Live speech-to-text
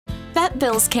Vet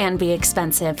bills can be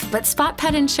expensive, but Spot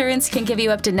Pet Insurance can give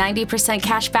you up to 90%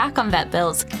 cash back on vet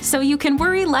bills, so you can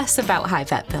worry less about high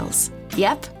vet bills.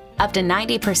 Yep, up to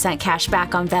 90% cash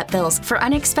back on vet bills for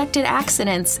unexpected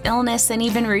accidents, illness, and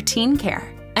even routine care.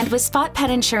 And with Spot Pet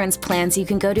Insurance plans, you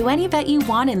can go to any vet you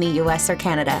want in the US or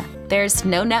Canada. There's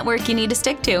no network you need to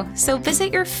stick to, so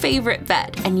visit your favorite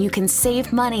vet and you can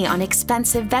save money on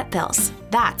expensive vet bills.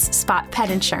 That's Spot Pet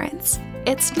Insurance.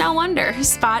 It's no wonder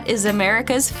Spot is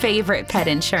America's favorite pet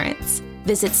insurance.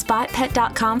 Visit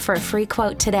spotpet.com for a free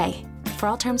quote today. For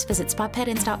all terms, visit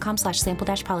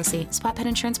spotpetins.com/sample-policy. Spot Pet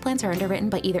Insurance plans are underwritten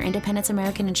by either Independence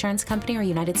American Insurance Company or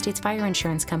United States Fire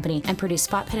Insurance Company and produce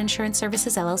Spot Pet Insurance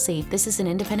Services, LLC. This is an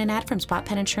independent ad from Spot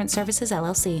Pet Insurance Services,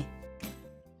 LLC.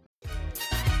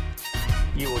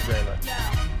 You or Jayla?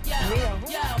 Yo,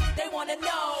 they want to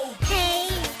know. Hey.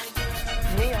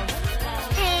 Hey.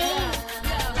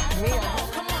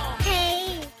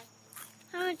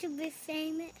 I want to be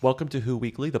famous. Welcome to Who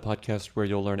Weekly, the podcast where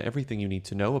you'll learn everything you need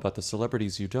to know about the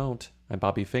celebrities you don't. I'm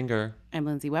Bobby Finger. I'm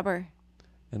Lindsay Weber.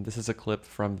 And this is a clip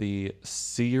from the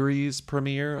series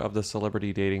premiere of the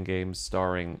Celebrity Dating Game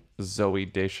starring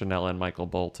Zooey Deschanel and Michael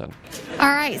Bolton. All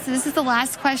right, so this is the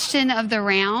last question of the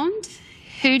round.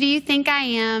 Who do you think I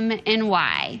am and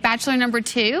why? Bachelor number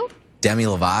 2? Demi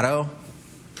Lovato.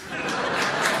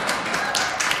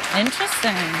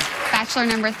 Interesting. Bachelor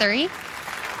number 3?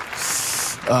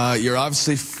 You're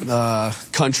obviously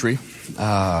country.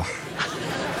 I'm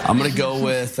going to go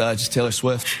with just Taylor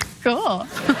Swift. Cool.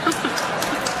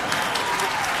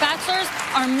 Bachelors,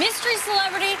 our mystery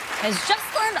celebrity has just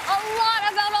learned a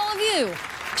lot about all of you.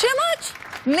 Too much?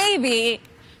 Maybe.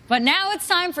 But now it's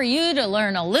time for you to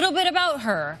learn a little bit about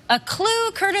her. A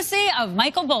clue courtesy of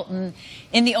Michael Bolton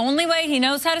in the only way he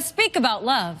knows how to speak about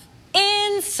love,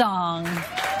 in song.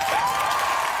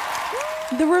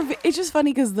 It's just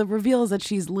funny because the reveal is that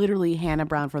she's literally Hannah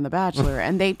Brown from The Bachelor,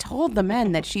 and they told the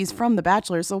men that she's from The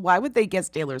Bachelor, so why would they guess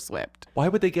Taylor Swift? Why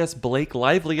would they guess Blake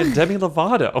Lively and Demi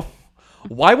Lovato?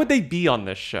 Why would they be on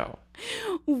this show?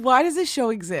 Why does this show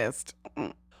exist?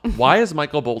 Why is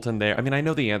Michael Bolton there? I mean, I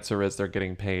know the answer is they're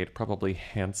getting paid probably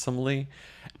handsomely.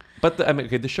 But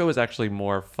the show is actually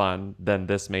more fun than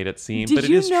this made it seem. But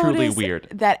it is truly weird.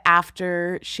 That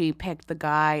after she picked the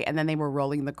guy and then they were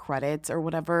rolling the credits or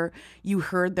whatever, you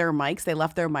heard their mics. They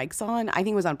left their mics on. I think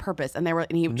it was on purpose. And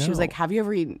she was like, "Have you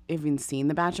ever even seen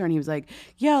The Bachelor?" And he was like,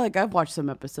 "Yeah, like I've watched some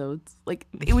episodes." Like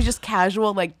it was just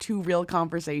casual, like too real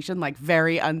conversation, like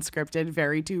very unscripted,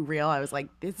 very too real. I was like,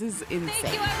 this is insane.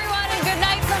 Thank you, everyone, and good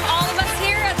night from all of us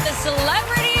here at the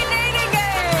Celebrity Dating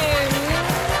Game.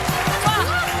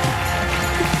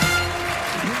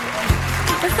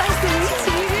 It's nice to meet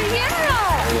you.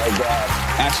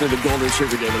 Yeah. Actually, the Golden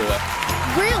Retriever gave it away.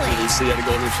 Really? You see, had a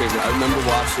Golden Retriever. I remember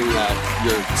watching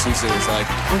your season. It's like,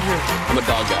 I'm a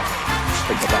dog guy. Just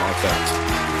picked up on like that.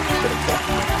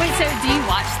 Wait, so do you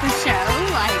watch the show?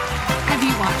 Like, have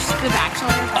you watched The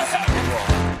Bachelor? I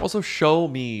have. Also, show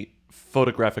me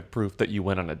photographic proof that you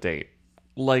went on a date.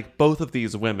 Like both of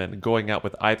these women going out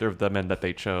with either of the men that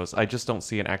they chose, I just don't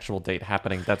see an actual date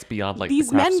happening that's beyond like these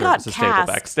the craft men got services table cast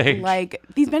backstage. like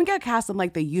these men got cast on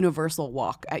like the Universal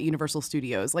walk at Universal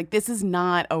Studios. Like this is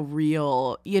not a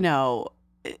real,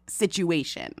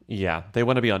 situation. Yeah, they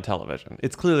want to be on television.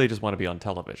 It's clear they just want to be on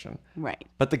television. Right.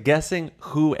 But the guessing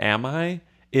who am I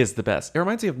is the best. It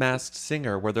reminds me of Masked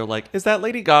Singer where they're like, is that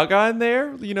Lady Gaga in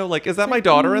there? Like, is that my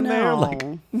daughter in there? Like,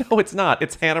 no, it's not.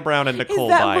 It's Hannah Brown and Nicole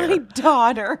Is that Byer. my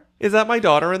daughter? Is that my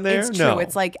daughter in there? It's true. No.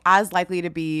 It's like as likely to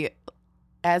be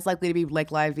Blake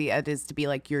Lively as it is to be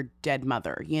like your dead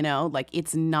mother, Like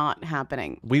it's not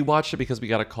happening. We watched it because we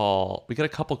got a call. We got a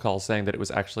couple calls saying that it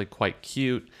was actually quite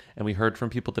cute. And we heard from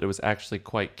people that it was actually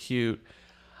quite cute.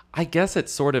 I guess it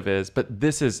sort of is, but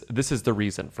this is the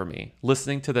reason for me.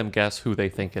 Listening to them guess who they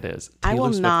think it is. I will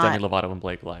Taylor Swift, not Demi Lovato, and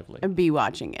Blake Lively. Be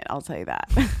watching it, I'll tell you that.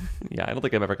 Yeah, I don't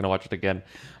think I'm ever going to watch it again.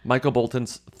 Michael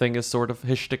Bolton's thing is sort of,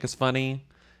 his shtick is funny.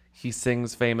 He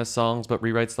sings famous songs, but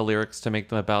rewrites the lyrics to make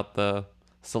them about the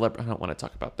celebrity. I don't want to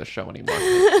talk about this show anymore.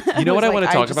 You know what I want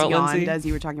to talk about, Lindsay? As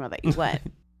you were talking about that. What?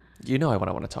 You know what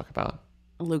I want to talk about.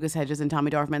 Lucas Hedges and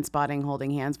Tommy Dorfman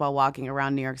holding hands while walking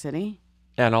around New York City.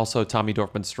 And also Tommy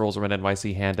Dorfman strolls around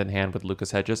NYC hand in hand with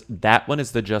Lucas Hedges. That one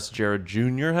is the Just Jared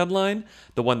Jr. headline.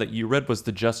 The one that you read was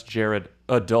the Just Jared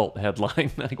adult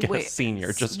headline. I guess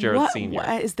senior, Just Jared senior.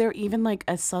 Is there even like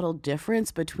a subtle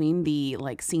difference between the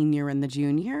like senior and the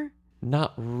junior?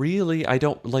 Not really. I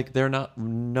don't like. They're not.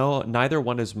 No, neither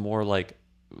one is more like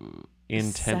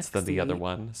intense than the other Sexy.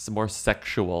 one. It's more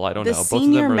sexual. I don't The know. Both of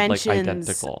senior them are like mentions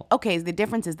identical. Okay, the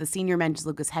difference is the senior mentions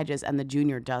Lucas Hedges and the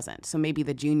junior doesn't. So maybe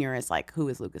the junior is like, who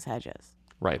is Lucas Hedges?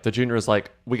 Right. The junior is like,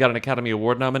 we got an Academy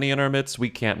Award nominee in our midst. We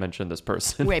can't mention this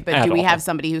person. Wait, but at do we all. have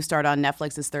somebody who starred on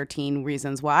Netflix's 13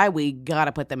 Reasons Why? We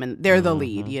gotta put them in. They're the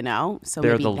lead, you know. So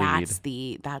They're maybe the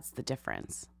lead. that's the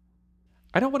difference.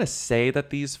 I don't want to say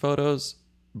that these photos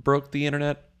broke the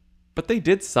internet, but they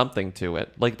did something to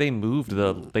it. Like they moved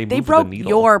the They moved broke the needle.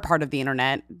 your part of the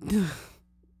internet.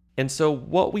 And so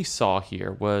what we saw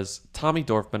here was Tommy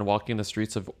Dorfman walking the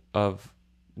streets of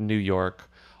New York,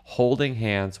 holding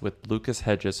hands with Lucas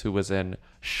Hedges, who was in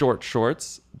short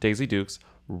shorts, Daisy Dukes,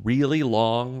 really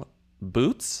long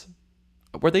boots.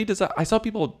 Were they designed? I saw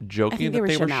people joking that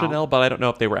they were Chanel, but I don't know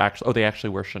if they were actually. Oh, they actually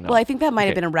were Chanel. Well, I think that might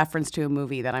have Okay. been a reference to a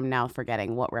movie that I'm now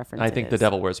forgetting what reference. I it think is. The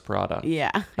Devil Wears Prada. Yeah,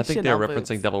 I think Chanel they're boots.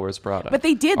 referencing Devil Wears Prada. But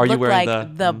they did Are you look wearing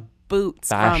like the boots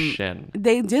fashion? from.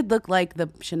 They did look like the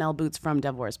Chanel boots from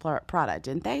Devil Wears Prada,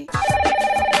 didn't they?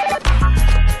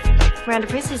 Miranda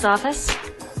Priestley's office?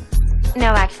 No,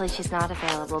 actually, she's not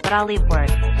available, but I'll leave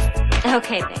word.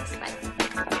 Okay, thanks. Bye.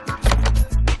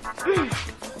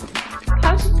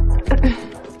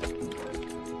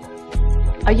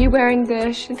 Are you wearing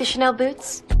the Chanel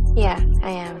boots? Yeah, I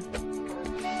am.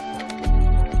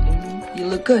 You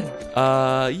look good.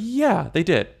 Yeah, they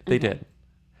did. They did.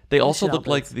 They also Chanel looked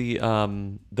like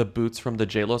the boots from the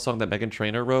J-Lo song that Meghan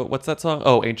Trainor wrote. What's that song?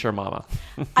 Oh, Ain't Your Mama.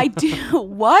 I do.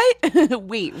 What?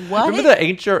 Wait, what? Remember the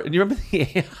Ain't Your? You remember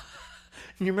the?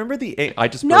 You remember the? I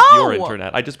just broke your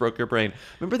internet. I just broke your brain.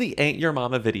 Remember the Ain't Your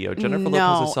Mama video? Jennifer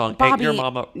Lopez's song Bobby, Ain't Your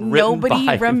Mama. Nobody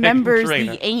by remembers Meghan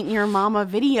Trainor. the Ain't Your Mama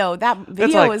video. That It's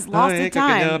video like, is lost I to ain't cooking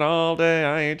out time. all day.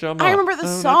 I ain't your mama. I remember the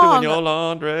I'm song. Not doing your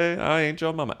laundry. I ain't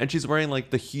your mama. And she's wearing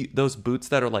like those boots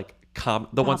that are like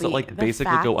the ones that Bobby, like the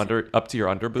basically go fact up to your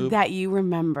under boob. That you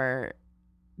remember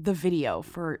the video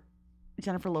for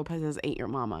Jennifer Lopez's Ain't Your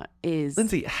Mama is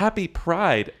Lindsay, happy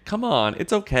Pride. Come on,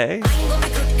 it's okay.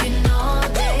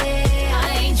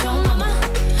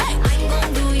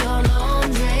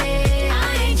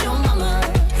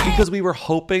 Because we were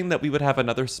hoping that we would have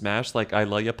another smash like I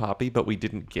Love Ya Poppy, but we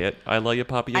didn't get I Love Ya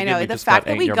Poppy again. I know we the just fact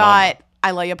got that we Ain't Your got Mama.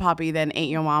 I Love Ya Poppy then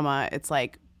Ain't Your Mama. It's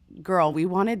like, girl, we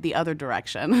wanted the other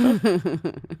direction.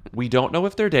 We don't know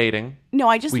if they're dating. No,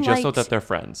 I just we just know liked- that they're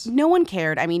friends. No one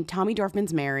cared. I mean, Tommy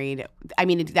Dorfman's married. I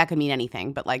mean, that could mean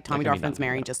anything, but like Tommy That could mean Dorfman's nothing,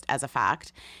 married yeah. just as a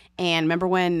fact. And remember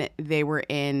when they were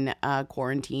in a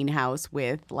quarantine house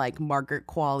with like Margaret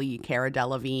Qualley, Cara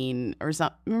Delevingne, or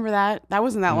something? Remember that? That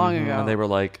wasn't that long ago. And they were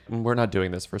like, we're not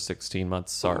doing this for 16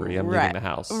 months. Sorry, I'm leaving the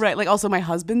house. Right. Like, also, my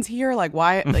husband's here. Like,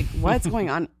 why? Like, what's going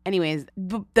on? Anyways,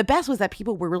 the best was that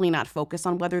people were really not focused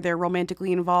on whether they're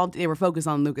romantically involved. They were focused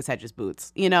on Lucas Hedges'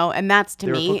 boots, you know? And that's, to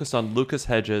They me, were focused on Lucas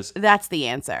Hedges. that's the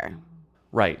answer.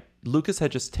 Right. Lucas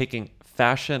Hedges taking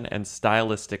fashion and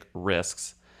stylistic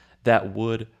risks that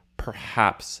would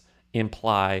perhaps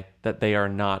imply that they are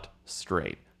not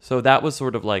straight. So that was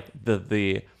sort of like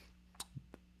the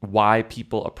why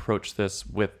people approach this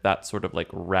with that sort of like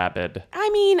rabid. I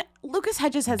mean, Lucas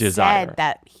Hedges has Desire. said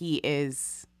that he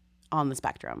is on the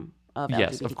spectrum of LGBTQ+.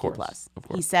 Yes, of course, of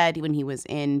course. He said when he was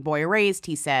in Boy Erased,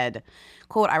 he said,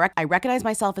 quote, I recognize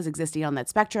myself as existing on that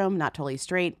spectrum, not totally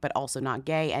straight, but also not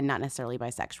gay and not necessarily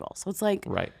bisexual. So it's like,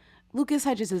 Right. Lucas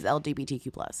Hedges is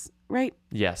LGBTQ+, right?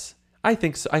 Yes. I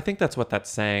think so. I think that's what that's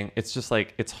saying. It's just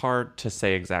like, it's hard to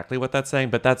say exactly what that's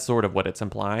saying, but that's sort of what it's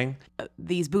implying.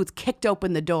 These boots kicked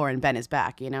open the door and Ben is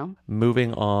back, you know?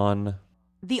 Moving on,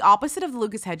 The opposite of the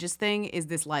Lucas Hedges thing is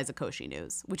this Liza Koshy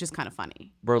news, which is kind of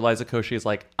funny. where Liza Koshy is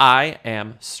like, I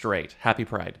am straight. Happy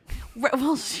Pride.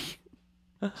 Well, she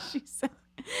said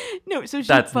no. So she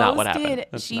That's posted. not what happened.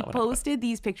 That's She not what posted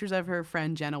these pictures of her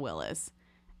friend Jenna Willis,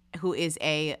 who is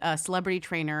a celebrity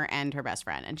trainer and her best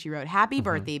friend, and she wrote, "Happy Mm-hmm.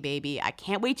 birthday, baby! I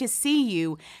can't wait to see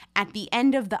you at the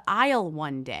end of the aisle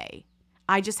one day.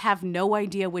 I just have no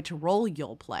idea which role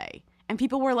you'll play." And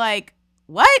people were like,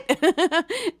 "What?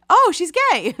 Oh, she's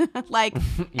gay! Like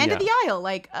end of the aisle?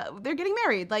 Like they're getting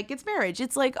married? Like it's marriage?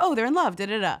 It's like, oh, they're in love? Da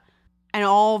da da."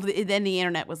 And then the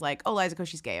internet was like, "Oh, Liza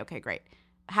Koshy's gay. Okay, great.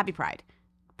 Happy Pride."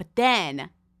 But then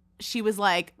she was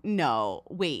like, "No,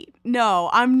 wait, no,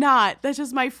 I'm not. That's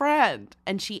just my friend."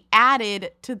 And she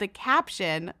added to the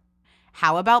caption,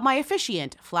 "How about my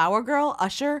officiant, flower girl,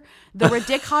 usher, the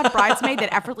ridic hot bridesmaid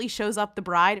that effortlessly shows up the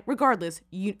bride? Regardless,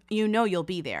 you know you'll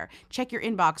be there. Check your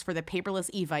inbox for the paperless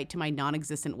evite to my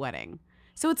non-existent wedding."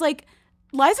 So it's like,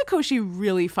 Liza Koshy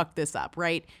really fucked this up,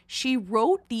 right? She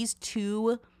wrote this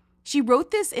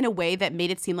in a way that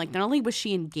made it seem like not only was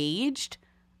she engaged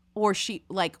or she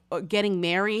like getting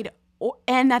married,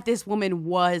 and that this woman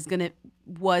was gonna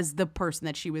was the person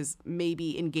that she was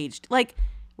maybe engaged. Like,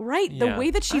 right? The Yeah.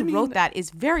 way that she I mean- wrote that is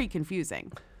very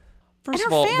confusing. First And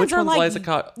of her all, fans which are, one's like, Liza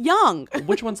Koshy? young.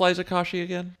 Which one's Liza Koshy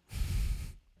again?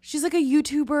 She's like a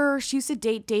YouTuber. She used to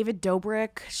date David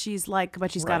Dobrik. She's like,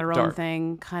 but she's got Right, her own dark.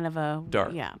 thing, kind of a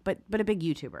Dark. Yeah, but a big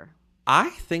YouTuber. I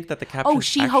think that the caption Oh, is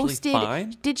she actually hosted.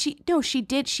 fine. Did she? No, she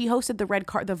did. She hosted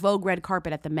the Vogue red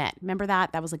carpet at the Met. Remember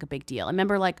that? That was like a big deal. I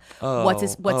remember like what's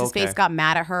his face okay. got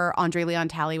mad at her. Andre Leon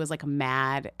Talley was like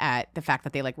mad at the fact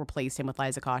that they like replaced him with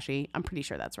Liza Koshy. I'm pretty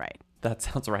sure that's right. That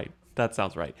sounds right. That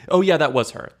sounds right. Oh, yeah, that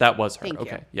was her. That was her. Thank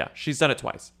okay. you. Yeah, she's done it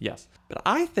twice. Yes. But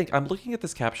I think I'm looking at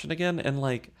this caption again, and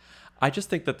like, I just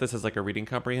think that this is like a reading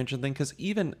comprehension thing, because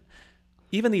even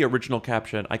the original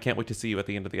caption, I can't wait to see you at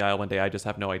the end of the aisle one day. I just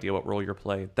have no idea what role you're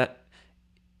playing. That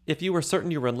if you were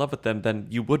certain you were in love with them, then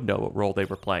you would know what role they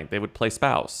were playing. They would play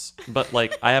spouse. But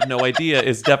like, I have no idea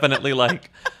is definitely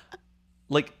like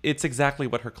it's exactly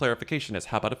what her clarification is.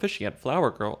 How about officiant,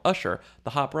 flower girl, usher,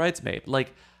 the hot bridesmaid?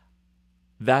 Like,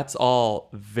 that's all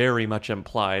very much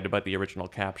implied by the original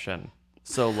caption.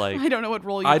 So like, I don't know what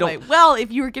role you I play. don't- Well,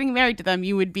 if you were getting married to them,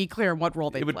 you would be clear on what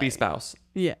role they it would play. be spouse.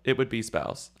 Yeah. It would be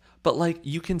spouse. But like,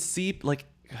 you can see, like,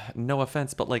 no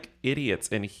offense, but like idiots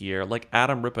in here. Like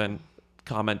Adam Rippon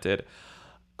commented,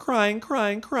 crying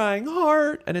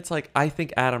heart. And it's like, I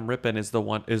think Adam Rippon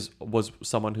was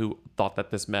someone who thought that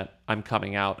this meant I'm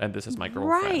coming out and this is my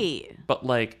girlfriend. Right. But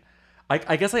like,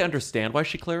 I guess I understand why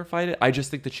she clarified it. I just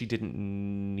think that she didn't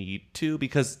need to,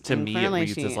 because to me it Clearly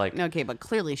reads she- as like, okay, but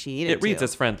clearly she needed it reads to.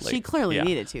 as friendly. She clearly Yeah.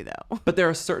 needed to though. But there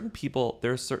are certain people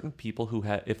who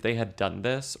had, if they had done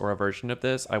this or a version of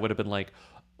this, I would have been like,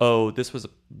 oh, this was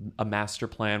a master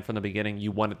plan from the beginning.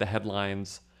 You wanted the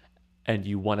headlines and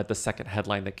you wanted the second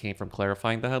headline that came from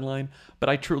clarifying the headline. But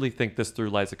I truly think this threw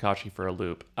Liza Koshy for a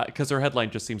loop, because her headline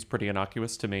just seems pretty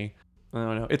innocuous to me. I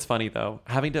don't know. It's funny though.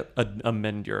 Having to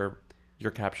amend your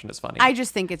caption is funny. I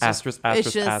just think it's asterisk, just, asterisk,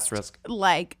 it's just asterisk.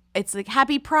 like, it's like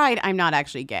Happy Pride. I'm not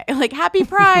actually gay. Like Happy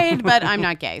Pride, but I'm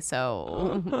not gay.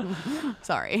 So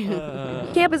sorry.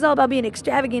 Camp is all about being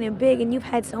extravagant and big, and you've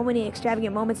had so many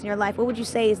extravagant moments in your life. What would you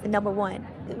say is the number one?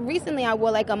 Recently, I wore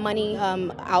like a money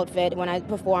outfit when I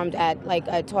performed at like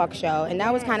a talk show, and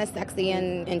that was kind of sexy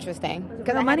and interesting.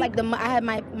 Because I had like I had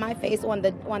my face on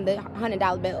the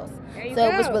 $100 bills, so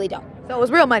it was really dope. So it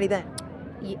was real money then.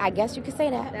 I guess you could say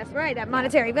that. That's right, that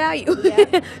monetary value.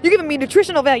 You're giving me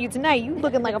nutritional value tonight. You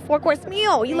looking like a 4-course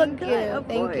meal. You look good.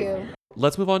 Thank you.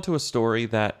 Let's move on to a story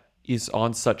that is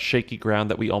on such shaky ground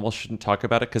that we almost shouldn't talk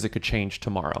about it, because it could change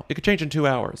tomorrow. It could change in 2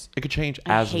 hours. It could change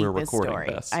as we're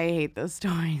recording this. I hate this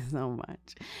story so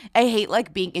much. I hate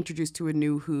like being introduced to a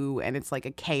new Who, and it's like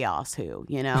a chaos Who,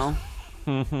 you know?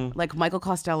 Like Michael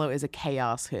Costello is a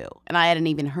chaos Who, and I hadn't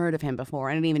even heard of him before.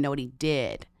 I didn't even know what he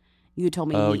did. You told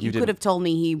me you could have told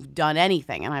me he'd done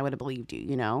anything, and I would have believed you.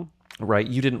 You know, right?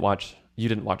 You didn't watch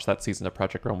that season of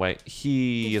Project Runway.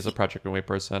 He is a Project Runway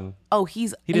person. Oh,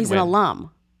 he's didn't an win.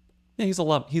 alum. Yeah, he's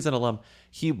an alum.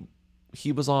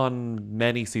 He was on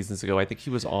many seasons ago. I think he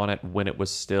was on it when it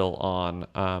was still on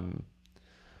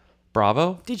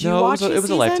Bravo. Did you watch it his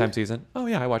was a Lifetime season. Oh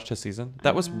yeah, I watched his season.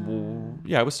 That was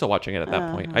I was still watching it at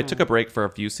that point. I took a break for a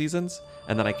few seasons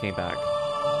and then I came back.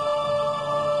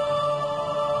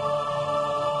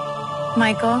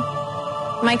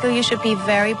 Michael, you should be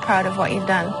very proud of what you've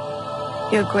done.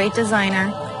 You're a great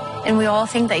designer, and we all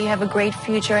think that you have a great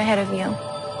future ahead of you.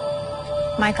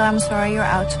 Michael, I'm sorry you're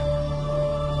out.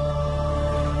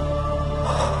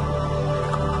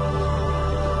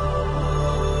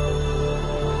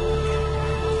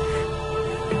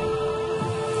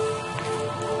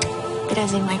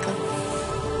 Grazie, Michael.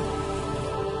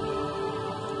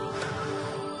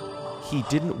 He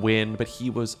didn't win, but he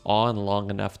was on long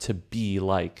enough to be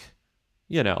like,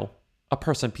 you know, a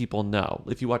person people know.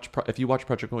 If you watch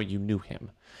Project Runway, you knew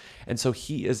him. And so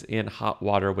he is in hot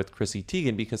water with Chrissy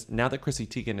Teigen, because now that Chrissy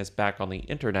Teigen is back on the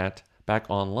internet, back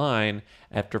online,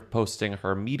 after posting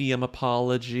her Medium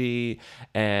apology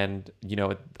and, you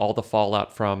know, all the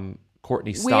fallout from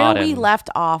Courtney Stodden. Where we left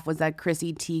off was that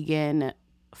Chrissy Teigen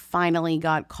finally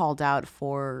got called out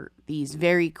for these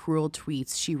very cruel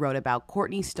tweets she wrote about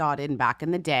Courtney Stodden back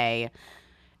in the day.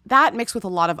 That mixed with a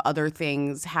lot of other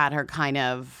things had her kind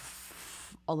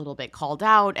of a little bit called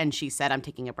out, and she said, I'm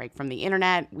taking a break from the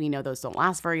internet. We know those don't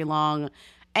last very long.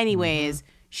 Anyways,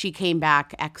 she came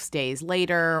back X days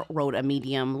later, wrote a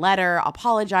Medium letter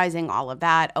apologizing, all of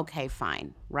that. Okay,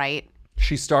 fine, right?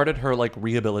 She started her like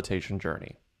rehabilitation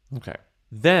journey. Okay.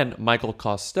 Then Michael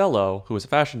Costello, who is a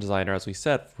fashion designer, as we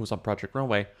said, who was on Project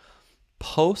Runway,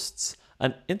 posts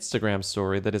an Instagram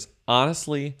story that is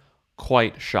honestly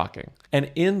quite shocking.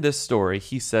 And in this story,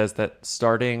 he says that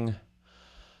starting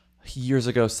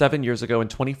 7 years ago in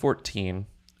 2014,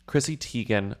 Chrissy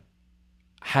Teigen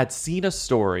had seen a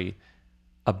story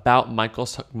about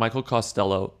Michael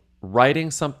Costello writing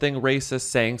something racist,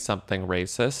 saying something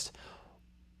racist,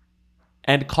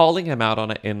 and calling him out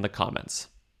on it in the comments.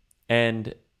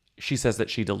 And she says that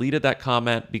she deleted that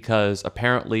comment because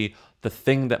apparently the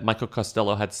thing that Michael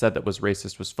Costello had said that was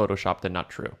racist was photoshopped and not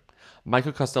true.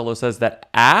 Michael Costello says that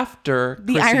after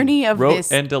the Chrissy irony of wrote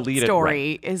this and deleted,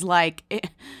 story is like...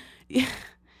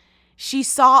 She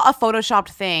saw a photoshopped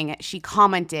thing. She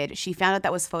commented. She found out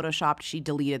that was photoshopped. She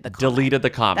deleted the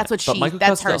comment. That's what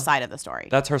that's her side of the story.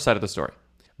 That's her side of the story.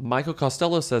 Michael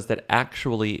Costello says that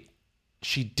actually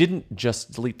she didn't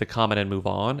just delete the comment and move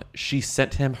on. She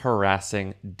sent him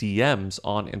harassing DMs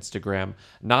on Instagram,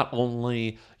 not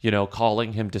only,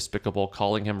 calling him despicable,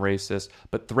 calling him racist,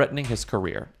 but threatening his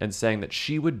career and saying that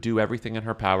she would do everything in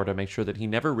her power to make sure that he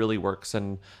never really works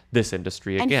in this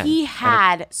industry again. And he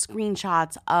had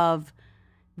screenshots of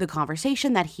the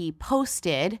conversation that he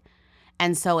posted.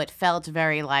 And so it felt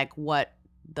very like, what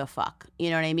the fuck?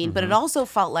 You know what I mean? Mm-hmm. But it also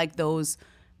felt like those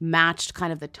matched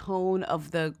kind of the tone of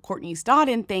the Courtney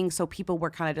Stodden thing. So people were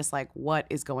kind of just like, what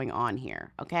is going on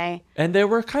here? Okay. And there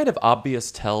were kind of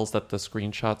obvious tells that the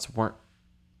screenshots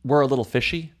were a little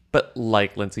fishy. But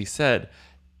like Lindsay said,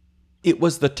 it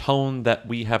was the tone that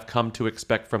we have come to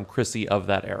expect from Chrissy of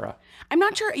that era. I'm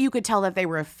not sure you could tell that they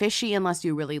were fishy unless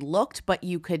you really looked, but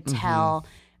you could tell.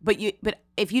 But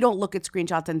if you don't look at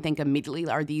screenshots and think immediately,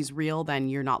 are these real, then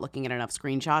you're not looking at enough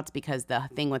screenshots, because the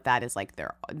thing with that is like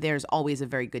there's always a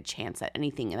very good chance that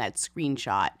anything in that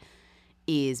screenshot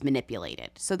is manipulated.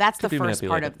 So that's the first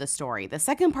part of the story. The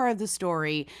second part of the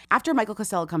story, after Michael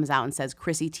Costello comes out and says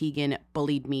Chrissy Teigen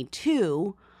bullied me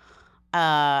too,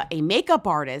 a makeup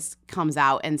artist comes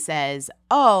out and says,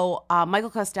 Michael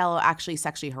Costello actually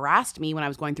sexually harassed me when I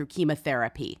was going through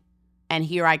chemotherapy. And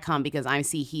here I come because I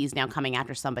see he's now coming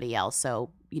after somebody else. So,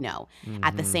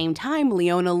 At the same time,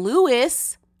 Leona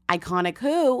Lewis, iconic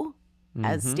who,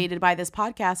 as stated by this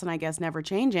podcast, and I guess never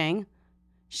changing,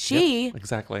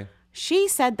 exactly. She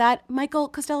said that Michael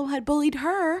Costello had bullied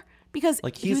her because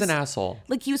he's an asshole.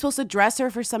 Like he was supposed to dress her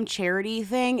for some charity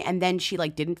thing, and then she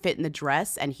didn't fit in the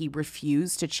dress, and he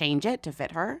refused to change it to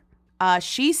fit her.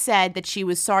 She said that she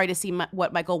was sorry to see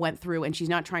what Michael went through, and she's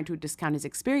not trying to discount his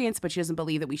experience, but she doesn't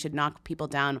believe that we should knock people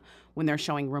down when they're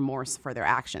showing remorse for their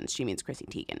actions. She means Chrissy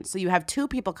Teigen. So you have two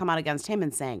people come out against him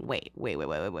and saying, wait.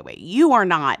 You are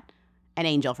not an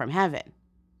angel from heaven.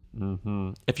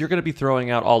 Mm-hmm. If you're going to be throwing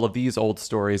out all of these old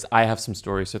stories, I have some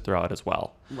stories to throw out as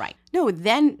well. Right. No,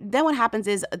 then what happens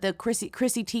is the Chrissy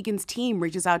Teigen's team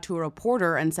reaches out to a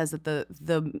reporter and says that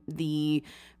the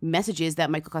messages that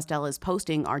Michael Costello is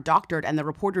posting are doctored, and the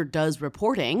reporter does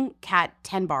reporting, Kat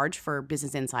Tenbarge for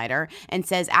Business Insider, and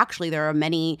says actually there are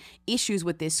many issues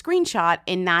with this screenshot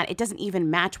in that it doesn't even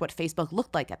match what Facebook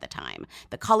looked like at the time.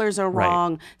 The colors are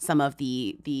wrong. Right. Some of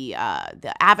the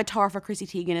avatar for Chrissy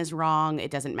Teigen is wrong.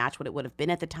 It doesn't match what it would have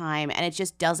been at the time, and it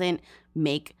just doesn't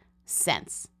make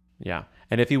sense. Yeah.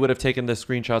 And if he would have taken the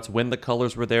screenshots when the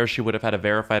colors were there, she would have had a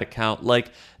verified account.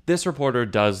 This reporter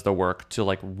does the work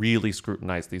to really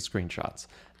scrutinize these screenshots.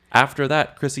 After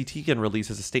that, Chrissy Teigen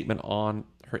releases a statement on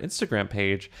her Instagram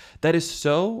page that is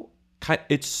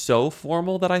it's so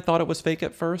formal that I thought it was fake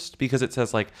at first, because it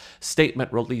says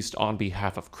statement released on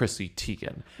behalf of Chrissy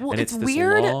Teigen. Well, and it's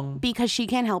weird because she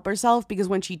can't help herself, because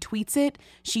when she tweets it,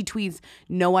 she tweets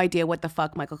no idea what the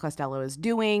fuck Michael Costello is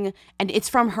doing, and it's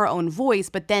from her own voice,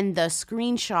 but then the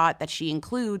screenshot that she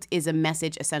includes is a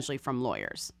message essentially from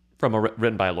lawyers.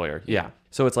 Written by a lawyer, yeah.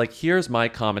 So it's here's my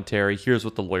commentary, here's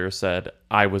what the lawyer said,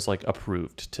 I was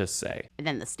approved to say. And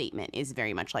then the statement is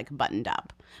very much buttoned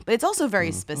up. But it's also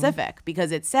very specific,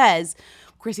 because it says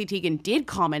Chrissy Teigen did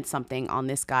comment something on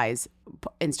this guy's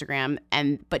Instagram,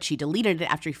 but she deleted it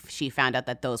after she found out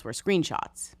that those were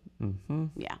screenshots. Mm-hmm.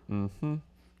 Yeah. Mm-hmm.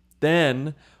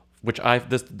 Then,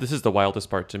 this is the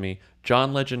wildest part to me,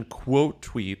 John Legend quote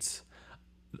tweets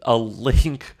a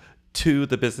link to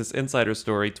the Business Insider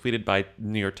story tweeted by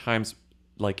New York Times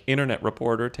internet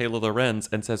reporter Taylor Lorenz,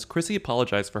 and says Chrissy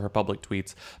apologized for her public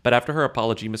tweets, but after her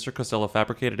apology, Mr. Costello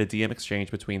fabricated a DM exchange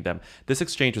between them. This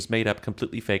exchange was made up,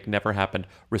 completely fake, never happened.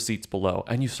 Receipts below.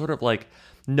 And you sort of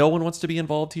no one wants to be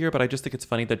involved here, but I just think it's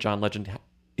funny that John Legend,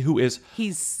 who is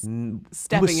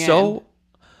so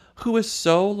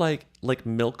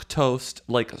milk toast,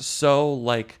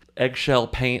 so eggshell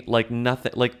paint,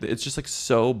 nothing, it's just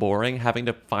so boring, having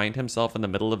to find himself in the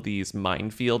middle of these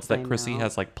minefields that Chrissy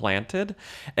has planted.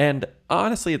 And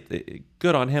honestly,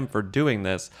 good on him for doing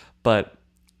this, but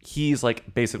he's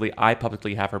like, basically, I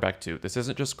publicly have her back too. This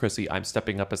isn't just Chrissy. I'm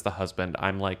stepping up as the husband.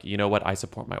 I'm like, you know what? I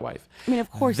support my wife. I mean,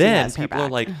 of course he Then has her people back.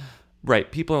 are like,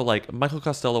 right. People are like, Michael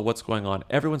Costello, what's going on?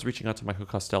 Everyone's reaching out to Michael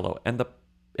Costello.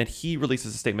 And he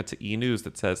releases a statement to E! News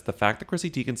that says, the fact that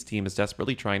Chrissy Teigen's team is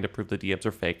desperately trying to prove the DMs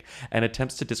are fake and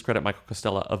attempts to discredit Michael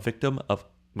Costello, a victim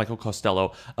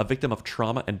of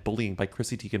trauma and bullying by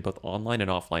Chrissy Teigen both online and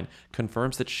offline,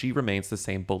 confirms that she remains the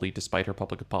same bully despite her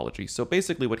public apology. So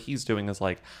basically what he's doing is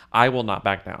like, I will not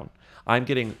back down. I'm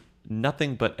getting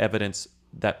nothing but evidence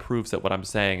that proves that what I'm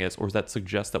saying is, or that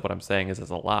suggests that what I'm saying is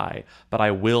a lie, but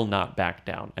I will not back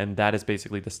down. And that is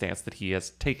basically the stance that he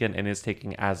has taken and is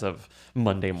taking as of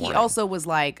Monday morning. He also was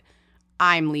like,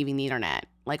 I'm leaving the internet.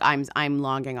 Like I'm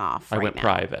logging off. I right went now.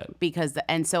 private.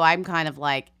 And so I'm kind of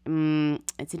like,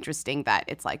 it's interesting that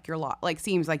it's like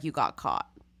seems like you got caught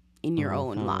in your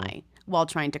own lie while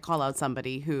trying to call out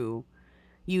somebody who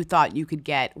you thought you could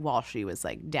get while she was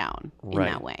like down in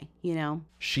that way, you know?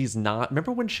 She's not.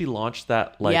 Remember when she launched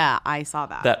that like yeah, I saw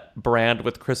that. That brand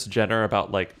with Kris Jenner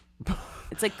about like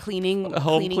it's like cleaning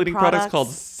cleaning products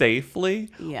called Safely.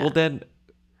 Yeah. Well, then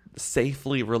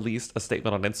Safely released a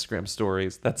statement on Instagram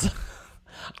stories that's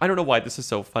I don't know why this is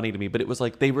so funny to me, but it was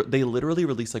like they literally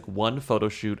released like one photo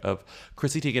shoot of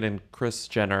Chrissy Teigen and Kris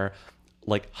Jenner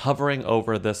like hovering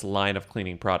over this line of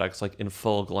cleaning products like in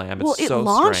full glam. It's so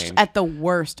launched strange. at the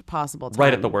worst possible time.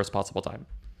 Right at the worst possible time.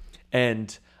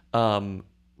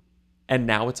 And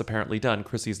now it's apparently done.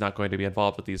 Chrissy's not going to be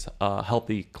involved with these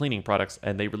healthy cleaning products.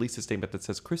 And they released a statement that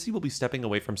says, Chrissy will be stepping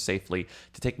away from Safely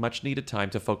to take much needed time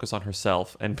to focus on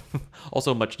herself. And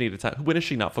also much needed time. When is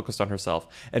she not focused on herself?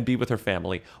 And be with her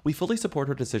family. We fully support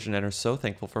her decision and are so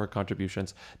thankful for her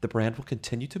contributions. The brand will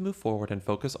continue to move forward and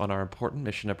focus on our important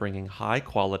mission of bringing high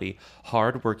quality,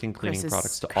 hard-working cleaning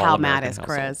products to all American households.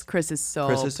 How mad is Chris? Chris is so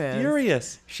Chris is pissed.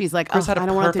 furious. She's like, Chris had a I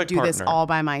don't want to perfect do this partner. all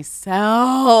by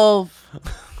myself.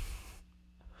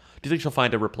 Do you think she'll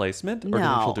find a replacement? Or do you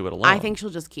think she'll do it alone? I think she'll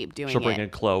just keep doing it. She'll bring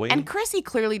in Chloe. And Chrissy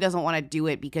clearly doesn't want to do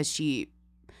it because she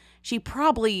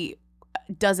probably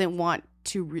doesn't want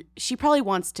to. She probably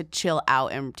wants to chill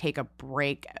out and take a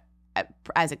break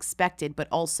as expected. But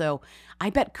also,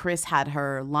 I bet Chris had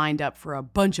her lined up for a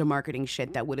bunch of marketing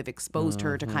shit that would have exposed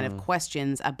her to kind of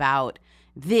questions about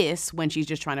this when she's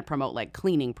just trying to promote like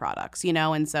cleaning products, you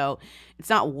know? And so it's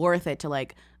not worth it to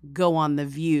like go on The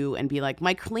View and be like,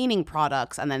 my cleaning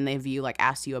products. And then The View like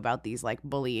asks you about these like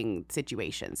bullying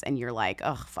situations and you're like,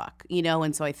 oh, fuck, you know?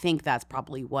 And so I think that's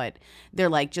probably what they're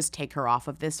like, just take her off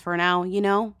of this for now, you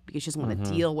know? Because she doesn't want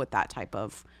to deal with that type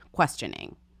of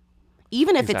questioning.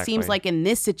 Even if it seems like in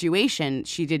this situation,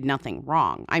 she did nothing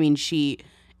wrong. I mean, she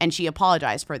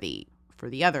apologized for the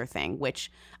other thing,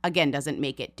 which again doesn't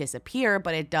make it disappear,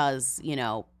 but it does, you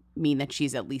know, mean that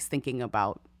she's at least thinking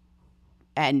about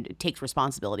and takes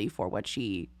responsibility for what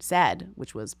she said,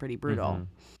 which was pretty brutal.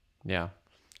 Yeah.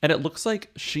 And it looks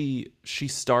like she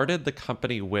started the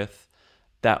company with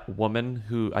that woman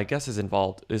who I guess is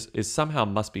involved, is somehow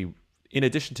must be, in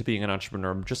addition to being an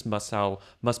entrepreneur, just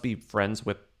must be friends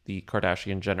with the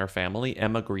Kardashian Jenner family,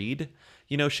 Emma Grede.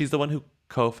 You know, she's the one who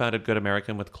co-founded Good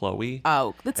American with Chloe.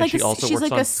 Oh, that's and like she also she's works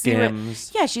like on a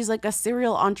Skims. Yeah, she's like a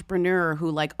serial entrepreneur who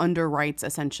like underwrites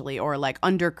essentially, or like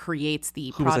undercreates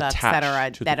the Who was products that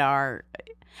attached are.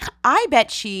 I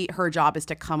bet her job is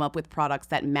to come up with products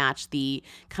that match the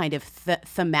kind of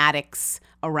thematics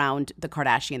around the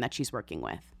Kardashian that she's working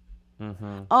with.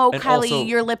 Oh, And Kylie, also-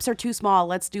 your lips are too small.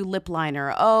 Let's do lip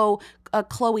liner. Oh,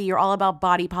 Chloe, you're all about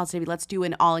body positivity. Let's do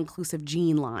an all-inclusive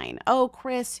jean line. Oh,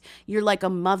 Chris, you're like a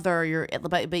mother.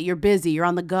 But you're busy. You're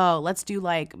on the go. Let's do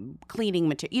like cleaning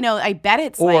material. You know, I bet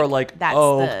it's Or like like, that's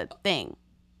oh, the thing.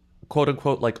 quote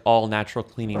unquote, like all natural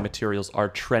cleaning materials are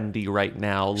trendy right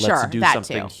now. Let's Sure, do that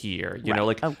something too. here. You Right, know,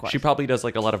 like of course. she probably does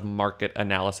like a lot of market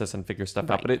analysis and figure stuff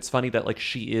out. Right. But it's funny that like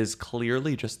she is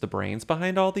clearly just the brains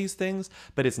behind all these things,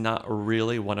 but it's not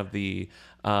really one of the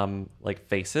like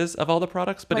faces of all the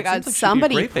products. But Oh my it God, seems like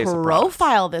somebody she'd be a great face of products.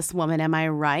 profile this woman. Am I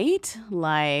right?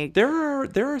 Like There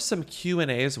are some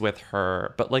Q&As with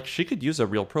her, but like she could use a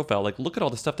real profile. Like look at all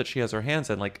the stuff that she has her hands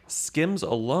in. Like Skims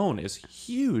alone is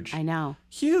huge. I know.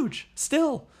 Huge.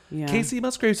 Still. Yeah. Casey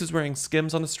Musgraves was wearing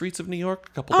Skims on the streets of New York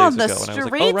a couple On days the ago. And I was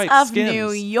streets like, oh, right, of Skims.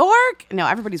 New York. No,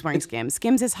 everybody's wearing Skims.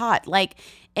 Skims is hot. Like,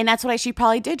 and that's what she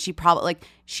probably did. She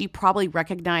probably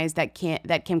recognized that Kim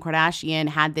Kardashian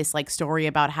had this like story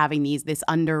about having because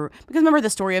remember the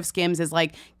story of Skims is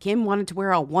like Kim wanted to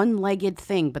wear a one-legged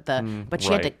thing, but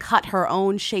she had to right. cut her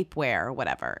own shapewear or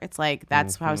whatever. It's like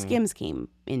that's how Skims came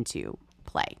into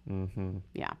play.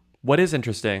 Yeah. What is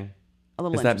interesting A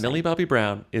little is that interesting. Millie Bobby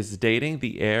Brown is dating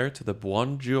the heir to the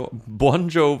Bon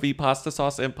Jovi pasta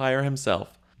sauce empire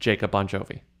himself, Jacob Bon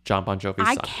Jovi, John Bon Jovi's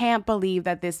I son. can't believe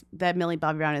that Millie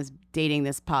Bobby Brown is dating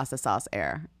this pasta sauce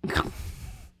heir.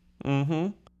 Mm-hmm.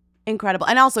 Incredible.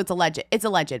 And also, it's alleged. It's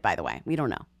alleged, by the way. We don't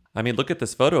know. I mean, look at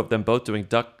this photo of them both doing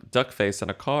duck face in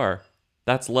a car.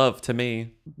 That's love to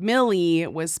me. Millie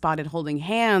was spotted holding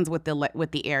hands with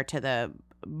the heir to the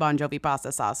Bon Jovi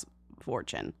pasta sauce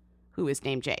fortune, who is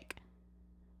named Jake,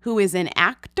 who is an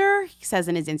actor, he says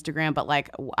in his Instagram, but like,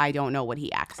 I don't know what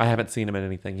he acts in. I haven't seen him in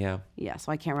anything, yeah. Yeah,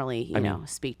 so I can't really, you know,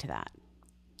 speak to that.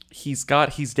 He's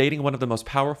dating one of the most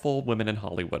powerful women in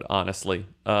Hollywood, honestly.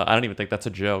 I don't even think that's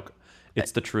a joke.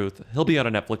 It's the truth. He'll be on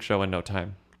a Netflix show in no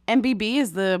time. MBB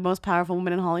is the most powerful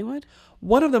woman in Hollywood?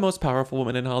 One of the most powerful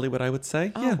women in Hollywood, I would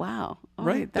say. Oh, yeah. wow. Oh,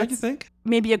 right? Don't you think?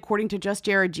 Maybe according to Just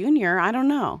Jared Jr., I don't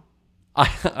know.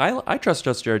 I trust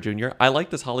Just Jared Jr. I like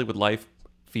this Hollywood Life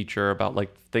feature about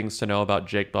like things to know about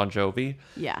Jake Bon Jovi.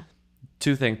 Yeah.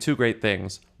 Two great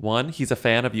things. One, he's a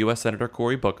fan of U.S. Senator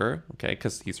Cory Booker, okay,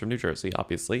 because he's from New Jersey,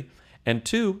 obviously. And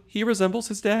two, he resembles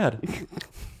his dad.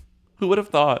 Who would have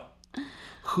thought?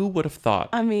 Who would have thought?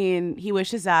 I mean, he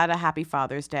wishes Dad a happy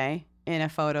Father's Day in a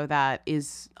photo that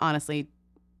is honestly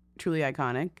truly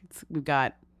iconic. We've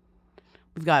got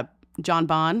John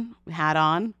Bon hat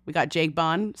on. We got Jake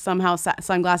Bon somehow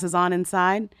sunglasses on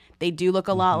inside. They do look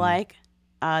a lot like.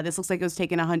 This looks like it was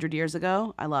taken 100 years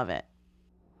ago. I love it.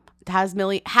 Has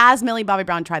Millie Bobby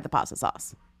Brown tried the pasta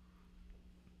sauce?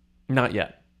 Not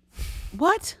yet.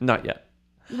 What? Not yet.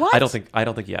 What? I don't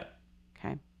think yet.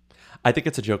 Okay. I think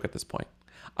it's a joke at this point.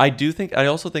 I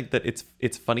also think that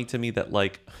it's funny to me that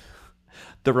like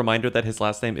the reminder that his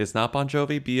last name is not Bon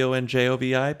Jovi,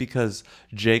 Bonjovi, because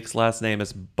Jake's last name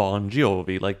is Bon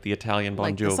Jovi, like the Italian Bon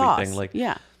Like the Jovi sauce. thing. Like,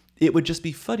 yeah. It would just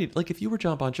be funny. Like if you were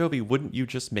John Bon Jovi, wouldn't you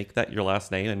just make that your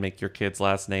last name and make your kid's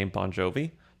last name Bon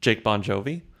Jovi? Jake Bon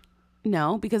Jovi?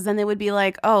 No, because then they would be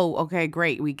like, oh, okay,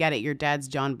 great. We get it. Your dad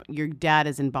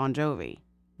is in Bon Jovi.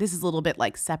 This is a little bit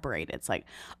like separated. It's like,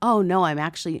 oh no, I'm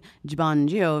actually Bon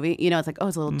Jovi. You know, it's like, oh,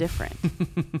 it's a little different.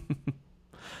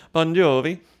 Bon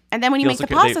Jovi. And then when you make the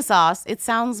pasta sauce, it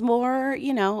sounds more,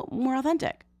 you know, more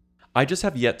authentic. I just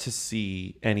have yet to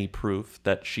see any proof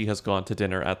that she has gone to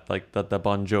dinner at like the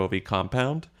Bon Jovi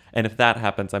compound. And if that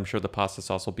happens, I'm sure the pasta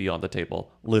sauce will be on the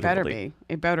table, literally.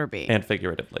 It better be. And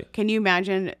figuratively. Can you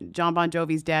imagine John Bon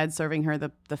Jovi's dad serving her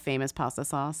the famous pasta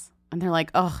sauce? And they're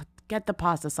like, oh, get the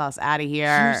pasta sauce out of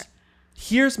here.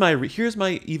 Here's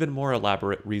my even more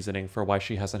elaborate reasoning for why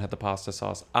she hasn't had the pasta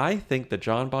sauce. I think that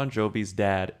John Bon Jovi's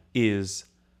dad is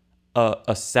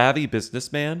a savvy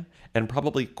businessman and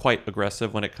probably quite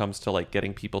aggressive when it comes to like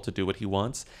getting people to do what he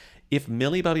wants. If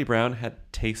Millie Bobby Brown had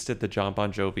tasted the John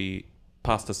Bon Jovi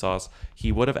pasta sauce,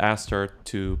 he would have asked her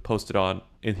to post it on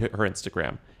in her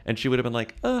Instagram, and she would have been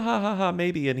like, ha ha ha,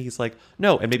 maybe. And he's like,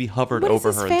 no, and maybe hovered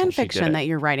over her until she did it. What is this fan fiction that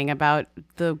you're writing about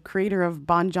the creator of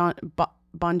Bon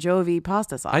Jovi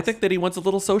pasta sauce? I think that he wants a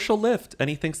little social lift, and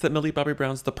he thinks that Millie Bobby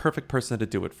Brown's the perfect person to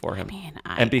do it for him.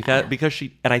 I think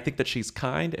that she's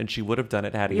kind, and she would have done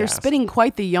it had he You're asked. spinning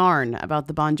quite the yarn about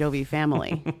the Bon Jovi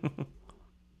family.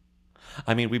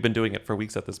 I mean, we've been doing it for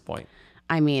weeks at this point.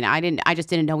 I mean, I just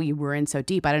didn't know you were in so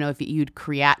deep. I don't know if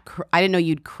I didn't know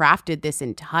you'd crafted this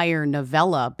entire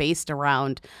novella based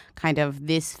around kind of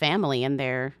this family and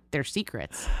their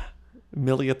secrets.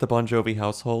 Millie at the Bon Jovi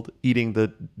household eating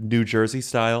the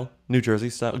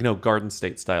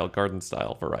Garden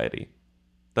style variety.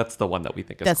 That's the one that we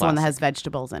think is That's the one that classic. has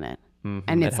vegetables in it. Mm-hmm.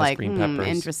 And It it's has like, green peppers.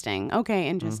 interesting. Okay,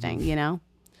 interesting, Mhm. you know?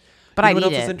 But You I know eat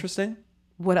what else it. is interesting?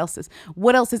 What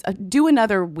else is do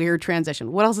another weird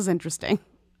transition. What else is interesting?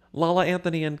 Lala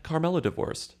Anthony and Carmelo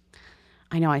divorced.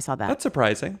 I know, I saw that. That's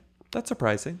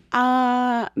surprising.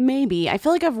 Maybe. I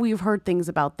feel like we've heard things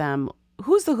about them.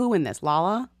 Who's the who in this?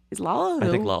 Lala? Is Lala a who?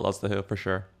 I think Lala's the who for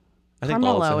sure. I think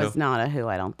Carmelo Lala's the is who. not a who,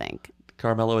 I don't think.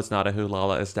 Carmelo is not a who.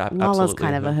 Lala is absolutely Lala's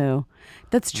kind of a who.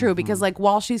 That's true, Mm-hmm. because like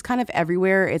while she's kind of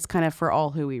everywhere, it's kind of for all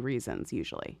hooey reasons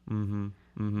usually. Mm-hmm.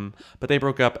 Mm-hmm. But they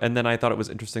broke up, and then I thought it was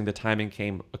interesting. The timing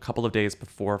came a couple of days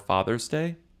before Father's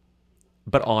Day.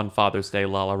 But on Father's Day,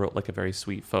 Lala wrote like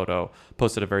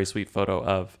posted a very sweet photo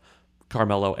of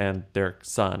Carmelo and their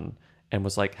son, and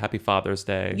was like, "Happy Father's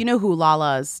Day." You know who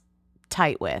Lala's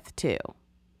tight with too?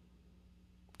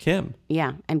 Kim.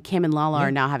 Yeah, and Kim and Lala Yeah.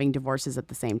 are now having divorces at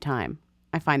the same time.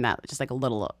 I find that just like a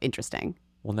little interesting.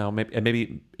 Well, now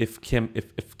maybe if Kim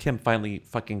finally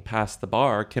fucking passed the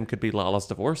bar, Kim could be Lala's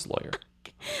divorce lawyer.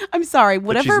 I'm sorry, she's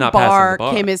whatever not passing bar the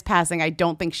bar. Kim is passing, I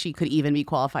don't think she could even be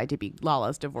qualified to be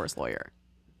Lala's divorce lawyer.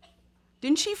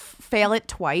 Didn't she fail it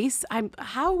twice?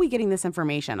 How are we getting this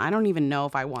information? I don't even know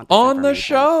if I want this On the information.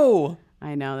 show.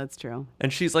 I know, that's true.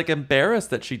 And she's like embarrassed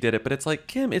that she did it, but it's like,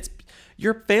 Kim,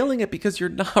 you're failing it because you're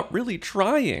not really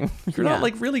trying. You're not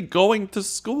like really going to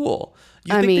school.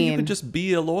 You think that you could just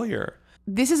be a lawyer.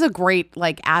 This is a great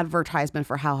like advertisement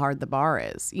for how hard the bar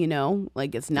is, you know?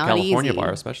 Like it's not easy. The California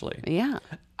bar especially. Yeah.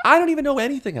 I don't even know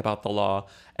anything about the law,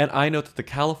 and I know that the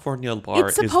California bar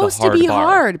is the hard bar. It's supposed to be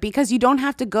hard because you don't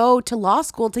have to go to law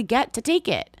school to take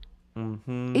it.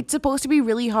 Mm-hmm. It's supposed to be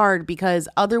really hard because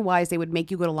otherwise they would make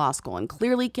you go to law school. And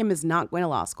clearly Kim is not going to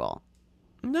law school.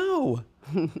 No.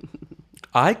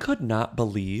 I could not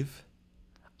believe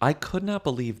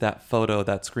that photo,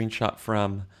 that screenshot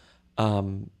from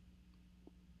Kim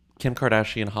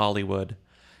Kardashian Hollywood.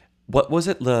 What was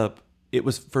it? It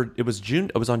was on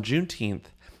Juneteenth,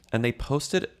 and they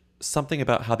posted something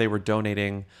about how they were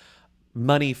donating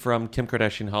money from Kim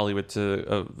Kardashian Hollywood to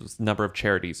a number of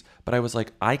charities. But I was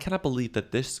like, I cannot believe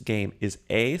that this game is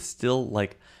still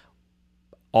like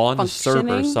on the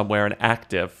server somewhere and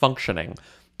active, functioning,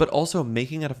 but also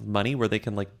making enough money where they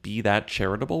can like be that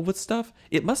charitable with stuff.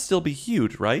 It must still be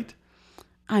huge, right?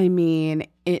 I mean,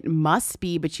 it must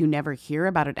be, but you never hear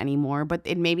about it anymore. But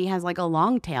it maybe has like a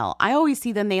long tail. I always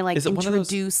see them, they like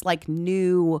introduce like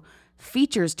new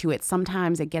features to it.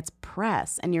 Sometimes it gets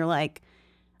press and you're like,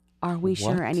 are we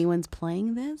sure anyone's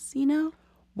playing this, you know?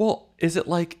 Well, is it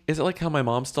like how my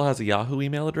mom still has a Yahoo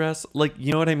email address? Like,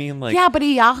 you know what I mean? Like, yeah, but a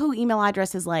Yahoo email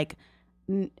address is like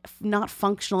not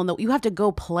functional. No, you have to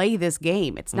go play this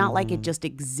game. It's not like it just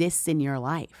exists in your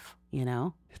life, you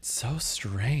know? It's so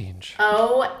strange.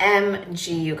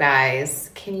 OMG, you guys.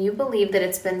 Can you believe that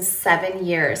it's been 7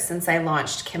 years since I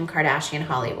launched Kim Kardashian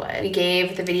Hollywood? We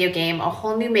gave the video game a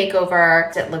whole new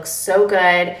makeover. It looks so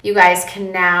good. You guys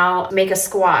can now make a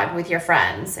squad with your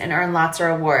friends and earn lots of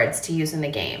rewards to use in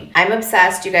the game. I'm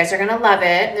obsessed. You guys are going to love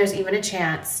it. There's even a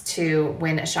chance to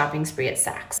win a shopping spree at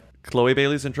Saks. Chloe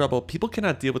Bailey's in trouble. People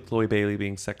cannot deal with Chloe Bailey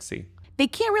being sexy. They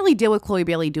can't really deal with Chloe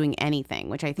Bailey doing anything,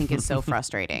 which I think is so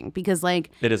frustrating because like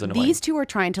it is annoying. These two are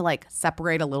trying to like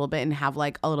separate a little bit and have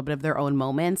like a little bit of their own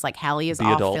moments. Like Halle is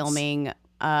off filming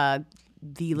The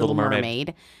Little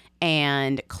Mermaid,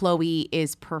 and Chloe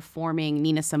is performing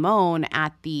Nina Simone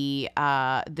at the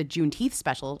Juneteenth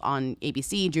special on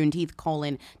ABC,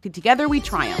 Juneteenth: Together We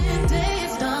Triumph.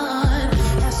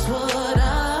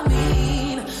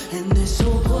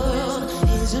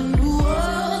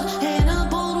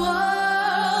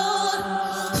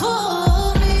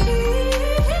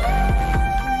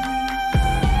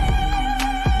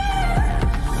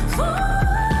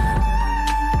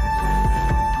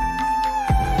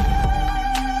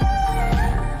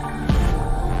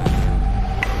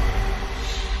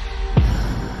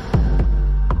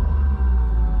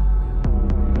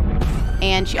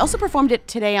 And she also performed it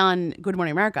today on Good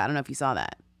Morning America. I don't know if you saw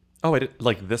that. Oh,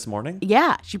 like this morning?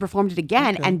 Yeah, she performed it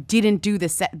again and didn't do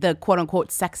the quote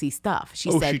unquote sexy stuff. She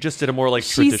said she just did a more like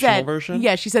traditional version?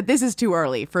 Yeah, she said this is too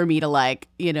early for me to like,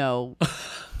 you know.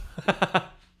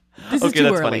 This is too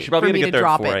early funny. She probably for me get to there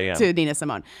drop at 4 it to Nina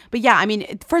Simone. But yeah, I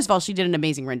mean, first of all, she did an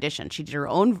amazing rendition. She did her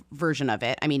own version of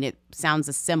it. I mean, it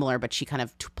sounds similar, but she kind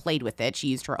of played with it. She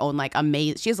used her own like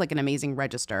she has like an amazing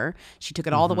register. She took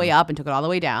it all the way up and took it all the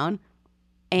way down.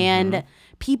 And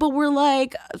people were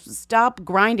like, stop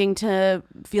grinding to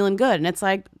Feeling Good. And it's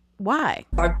like, why?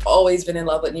 I've always been in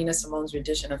love with Nina Simone's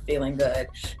rendition of Feeling Good,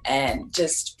 and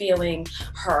just feeling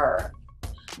her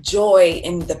joy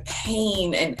and the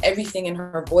pain and everything in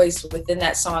her voice within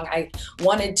that song. I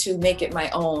wanted to make it my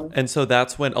own. And so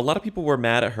that's when a lot of people were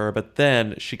mad at her, but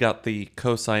then she got the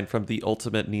cosign from the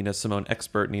ultimate Nina Simone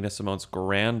expert, Nina Simone's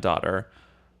granddaughter,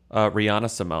 Rihanna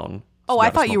Simone. Oh, I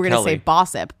thought you were going to say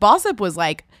Bossip. Bossip was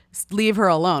like, leave her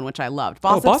alone, which I loved.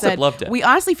 Bossip said, loved it. We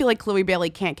honestly feel like Chloe Bailey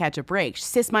can't catch a break.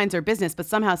 Sis minds her business, but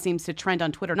somehow seems to trend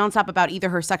on Twitter nonstop about either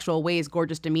her sexual ways,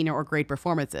 gorgeous demeanor, or great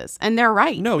performances. And they're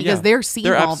right. No, because they're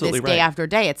seeing all this right. day after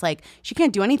day. It's like, she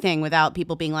can't do anything without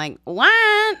people being like,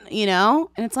 what? You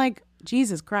know? And it's like,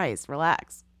 Jesus Christ,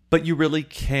 relax. But you really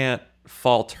can't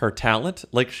fault her talent.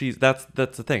 Like that's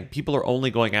the thing. People are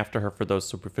only going after her for those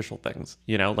superficial things,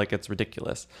 you know? Like it's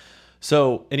ridiculous.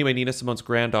 So anyway, Nina Simone's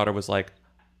granddaughter was like,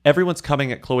 everyone's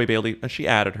coming at Chloe Bailey, and she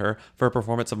added her for a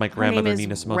performance of my grandmother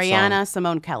Nina Simone's Rihanna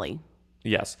Simone Kelly.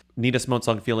 Yes, Nina Simone's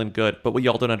song Feeling Good. But what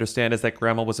y'all don't understand is that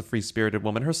grandma was a free-spirited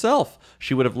woman herself.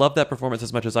 She would have loved that performance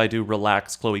as much as I do.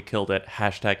 Relax, Chloe killed it.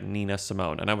 # Nina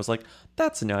Simone. And I was like,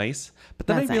 that's nice. But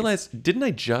then I realized, didn't I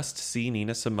just see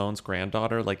Nina Simone's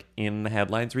granddaughter like in the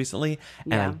headlines recently?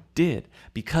 And I did,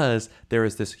 because there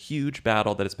is this huge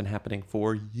battle that has been happening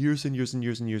for years and years and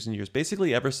years and years and years.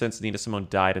 Basically ever since Nina Simone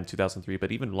died in 2003,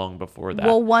 but even long before that.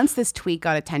 Well, once this tweet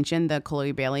got attention, the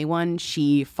Chloe Bailey one,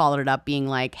 she followed it up being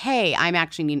like, hey, I'm I'm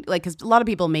actually like, because a lot of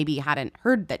people maybe hadn't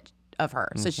heard that of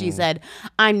her. So she said,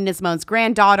 I'm Nina Simone's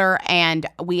granddaughter, and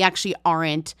we actually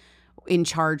aren't in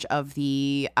charge of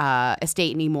the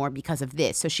estate anymore because of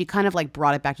this. So she kind of like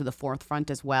brought it back to the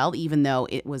forefront as well, even though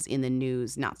it was in the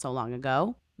news not so long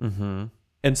ago. Mm-hmm.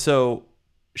 And so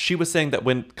she was saying that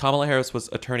when Kamala Harris was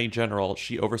Attorney General,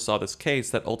 she oversaw this case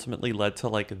that ultimately led to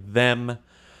like them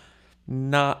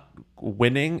not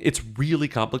winning. It's really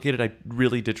complicated. I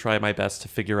really did try my best to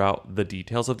figure out the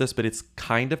details of this, but it's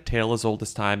kind of tale as old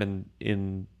as time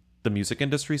in the music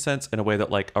industry sense, in a way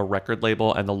that like a record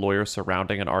label and the lawyer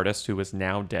surrounding an artist who is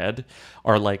now dead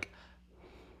are like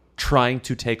trying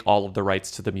to take all of the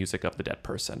rights to the music of the dead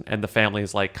person, and the family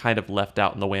is like kind of left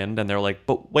out in the wind, and they're like,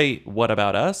 but wait, what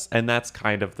about us? And that's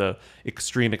kind of the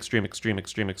extreme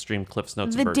Cliff's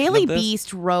Notes The version Daily of this.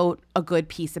 Beast wrote a good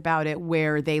piece about it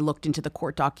where they looked into the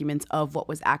court documents of what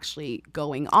was actually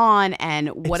going on, and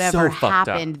whatever so fucked up.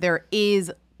 happened, there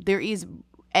is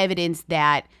evidence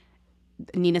that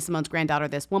Nina Simone's granddaughter,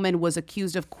 this woman, was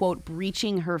accused of, quote,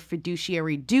 breaching her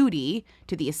fiduciary duty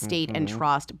to the estate and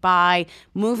trust by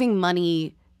moving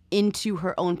money into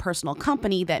her own personal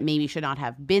company that maybe should not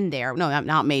have been there. No,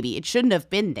 not maybe. It shouldn't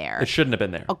have been there. It shouldn't have been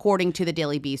there. According to the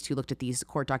Daily Beast, who looked at these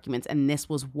court documents, and this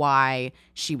was why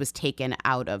she was taken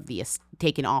off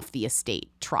the estate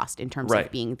trust in terms of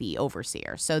being the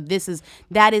overseer. So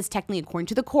that is technically, according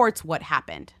to the courts, what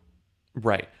happened.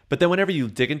 Right. But then whenever you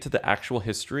dig into the actual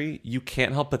history, you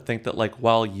can't help but think that, like,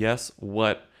 while yes,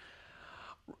 what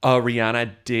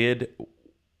Rihanna did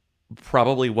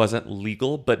probably wasn't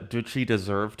legal, but did she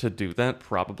deserve to do that?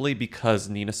 Probably, because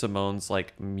Nina Simone's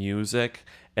like music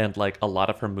and like a lot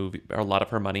of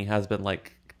her money has been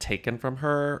like taken from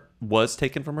her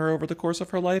over the course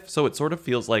of her life. So it sort of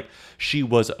feels like she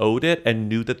was owed it and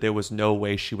knew that there was no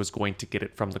way she was going to get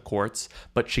it from the courts,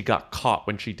 but she got caught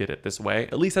when she did it this way.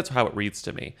 At least that's how it reads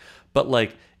to me. But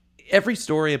like every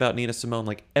story about Nina Simone,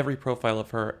 like every profile of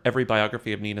her, every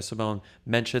biography of Nina Simone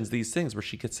mentions these things where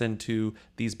she gets into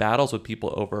these battles with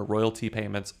people over royalty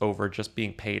payments, over just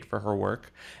being paid for her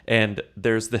work. And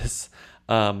there's this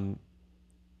really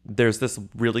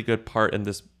good part in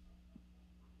this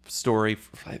story,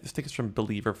 I think it's from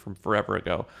Believer from forever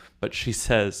ago, but she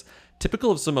says,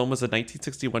 typical of Simone was a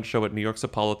 1961 show at New York's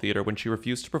Apollo Theater when she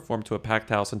refused to perform to a packed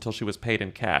house until she was paid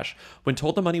in cash. When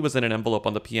told the money was in an envelope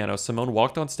on the piano, Simone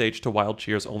walked on stage to wild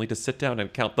cheers only to sit down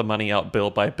and count the money out bill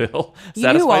by bill. You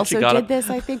who also did this,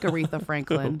 I think, Aretha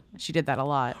Franklin. She did that a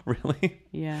lot. Really?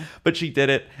 Yeah. But she did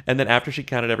it, and then after she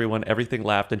counted everyone, everything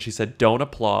laughed, and she said, don't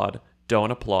applaud.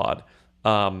 Don't applaud,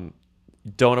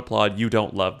 you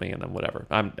don't love me, and then whatever.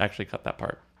 I'm actually cut that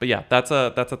part. But yeah, that's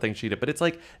a thing she did. But it's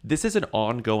like, this is an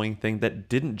ongoing thing that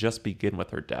didn't just begin with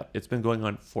her death. It's been going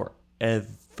on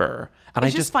forever. And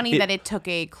it's just funny that it took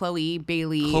a Chloe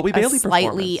Bailey performance.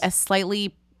 a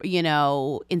slightly,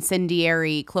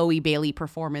 incendiary Chloe Bailey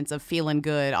performance of Feelin'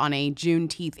 Good on a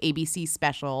Juneteenth ABC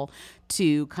special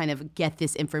to kind of get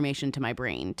this information to my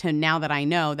brain. To now that I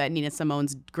know that Nina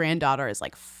Simone's granddaughter is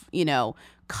like,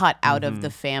 cut out of the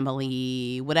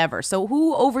family, whatever. So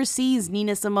who oversees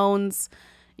Nina Simone's,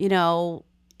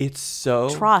 it's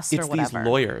trust or whatever? It's these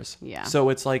lawyers. Yeah. So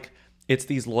it's like, it's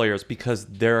these lawyers, because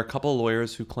there are a couple of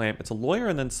lawyers who claim, it's a lawyer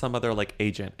and then some other like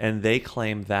agent, and they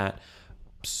claim that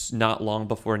not long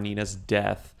before Nina's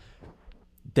death,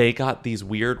 they got these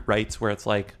weird rights where it's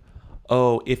like,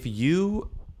 oh, if you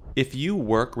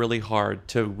work really hard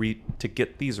to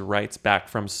get these rights back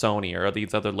from Sony or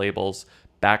these other labels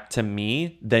back to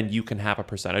me, then you can have a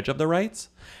percentage of the rights.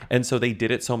 And so they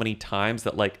did it so many times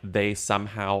that like they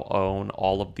somehow own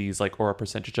all of these, like, or a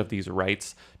percentage of these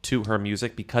rights to her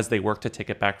music because they worked to take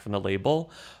it back from the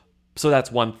label. So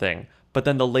that's one thing. But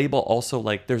then the label also,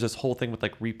 like, there's this whole thing with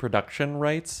like reproduction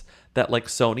rights that like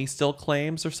Sony still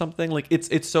claims or something. Like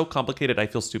it's so complicated, I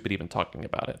feel stupid even talking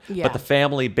about it. Yeah. But the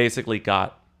family basically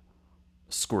got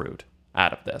screwed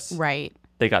out of this. Right.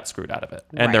 They got screwed out of it,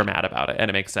 and they're mad about it, and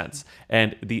it makes sense.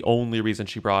 And the only reason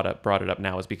she brought it up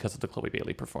now is because of the Chloe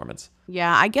Bailey performance.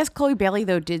 Yeah, I guess Chloe Bailey,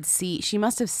 though, she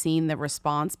must have seen the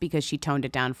response because she toned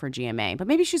it down for GMA. But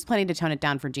maybe she was planning to tone it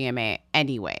down for GMA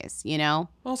anyways,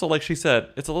 Also, like she said,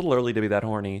 it's a little early to be that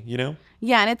horny,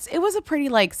 Yeah, and it was a pretty,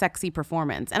 like, sexy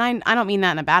performance. And I don't mean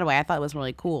that in a bad way. I thought it was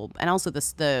really cool. And also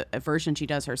the version she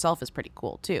does herself is pretty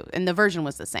cool, too. And the version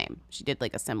was the same. She did,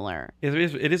 like, a similar...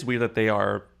 It is weird that they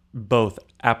are both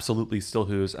absolutely still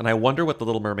who's, and I wonder what The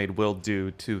Little Mermaid will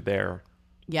do to their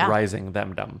rising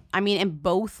themdom. I mean, and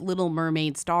both Little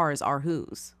Mermaid stars are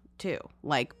who's too,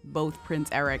 like both Prince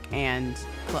Eric and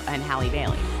Halle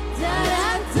Bailey.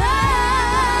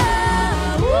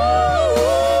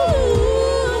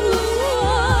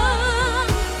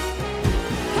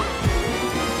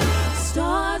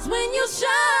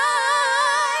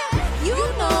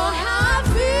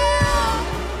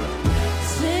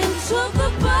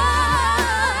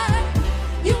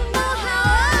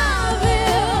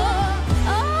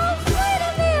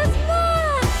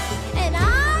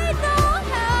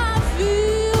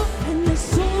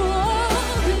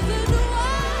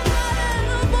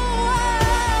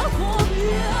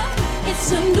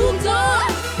 new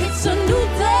dawn. It's a new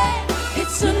day.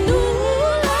 It's a new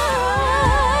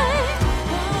life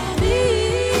for me.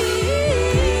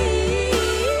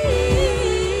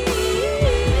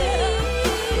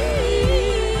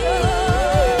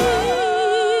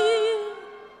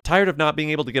 Tired of not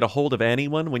being able to get a hold of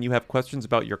anyone when you have questions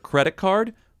about your credit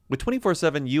card? With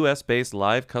 24/7 US-based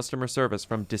live customer service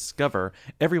from Discover,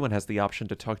 everyone has the option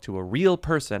to talk to a real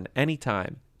person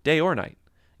anytime, day or night.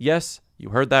 Yes,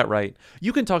 you heard that right.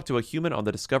 You can talk to a human on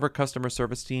the Discover customer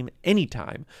service team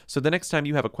anytime. So the next time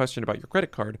you have a question about your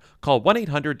credit card, call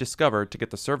 1-800-DISCOVER to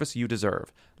get the service you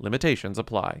deserve. Limitations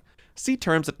apply. See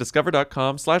terms at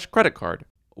discover.com/creditcard.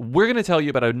 We're going to tell you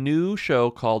about a new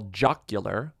show called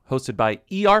Jocular, hosted by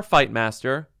ER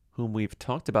Fightmaster, whom we've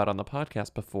talked about on the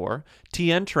podcast before,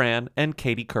 Tien Tran, and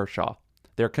Katie Kershaw.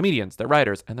 They're comedians, they're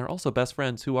writers, and they're also best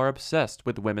friends who are obsessed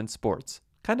with women's sports.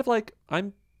 Kind of like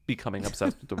I'm becoming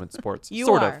obsessed with women's sports. You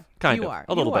sort are. of. Kind you of. Are.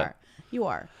 A little you bit. Are. You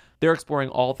are. They're exploring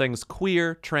all things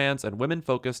queer, trans, and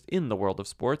women-focused in the world of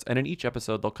sports, and in each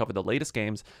episode, they'll cover the latest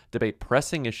games, debate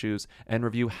pressing issues, and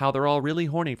review how they're all really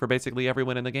horny for basically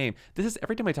everyone in the game. This is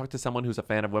every time I talk to someone who's a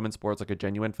fan of women's sports, like a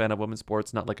genuine fan of women's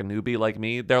sports, not like a newbie like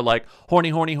me, they're like,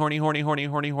 horny, horny, horny, horny, horny,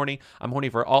 horny, horny. I'm horny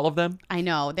for all of them. I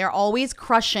know. They're always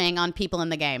crushing on people in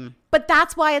the game. But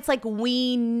that's why it's like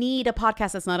we need a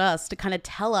podcast that's not us to kind of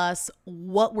tell us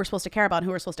what we're supposed to care about, and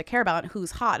who we're supposed to care about, and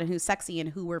who's hot and who's sexy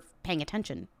and who we're paying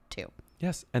attention to.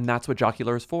 Yes, and that's what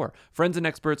Jocular is for. Friends and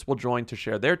experts will join to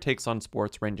share their takes on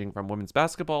sports ranging from women's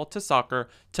basketball to soccer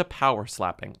to power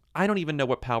slapping. I don't even know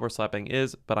what power slapping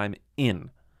is, but I'm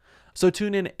in. So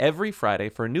tune in every Friday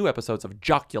for new episodes of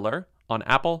Jocular on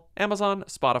Apple, Amazon,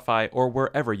 Spotify, or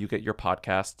wherever you get your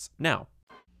podcasts now.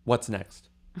 What's next?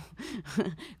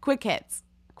 Quick hits.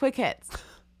 Quick hits.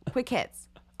 Quick hits.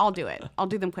 I'll do it. I'll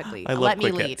do them quickly. I love Let me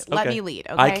quick lead. hits. Let Okay. me lead.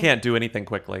 Okay. I can't do anything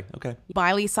quickly. Okay.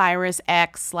 Miley Cyrus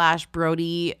X /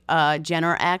 Brody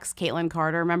Jenner X, Caitlyn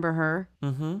Carter. Remember her?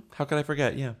 Mm-hmm. How could I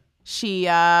forget? Yeah. She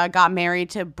got married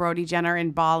to Brody Jenner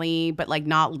in Bali, but like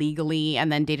not legally, and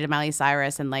then dated Miley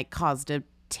Cyrus and like caused a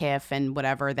tiff and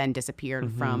whatever, then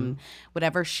disappeared from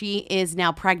whatever. She is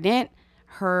now pregnant.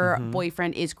 Her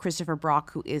boyfriend is Christopher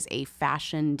Brock, who is a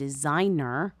fashion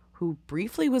designer who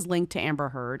briefly was linked to Amber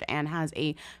Heard and has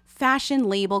a fashion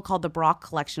label called the Brock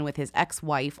Collection with his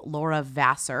ex-wife, Laura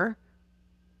Vassar.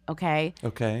 Okay.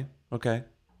 Okay.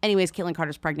 Anyways, Caitlyn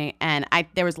Carter's pregnant, and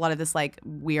there was a lot of this like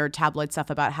weird tabloid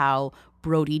stuff about how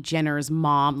Brody Jenner's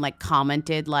mom like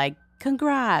commented like,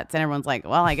 congrats. And everyone's like,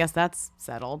 well, I guess that's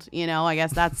settled. You know, I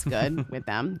guess that's good with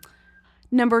them.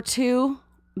 Number 2,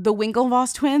 the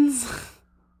Winklevoss twins.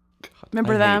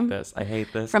 Remember them? I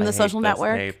hate this. From I the hate Social this. I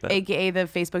Network, hate this. aka the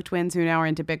Facebook twins who now are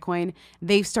into Bitcoin.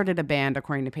 They've started a band,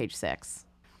 according to Page 6.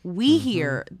 We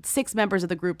hear 6 members of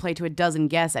the group play to a dozen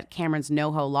guests at Cameron's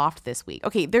NoHo Loft this week.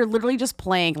 Okay, they're literally just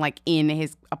playing like in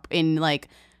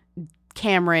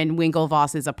Cameron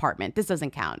Winklevoss's apartment. This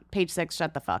doesn't count. Page 6,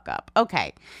 shut the fuck up.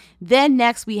 Okay. Then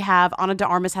next we have Ana de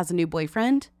Armas has a new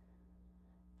boyfriend.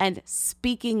 And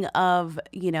speaking of,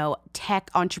 you know,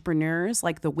 tech entrepreneurs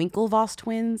like the Winklevoss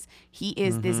twins, he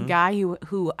is this guy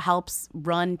who helps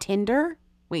run Tinder.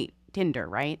 Wait, Tinder,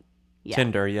 right? Yeah.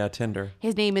 Tinder.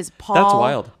 His name is Paul. That's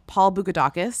wild. Paul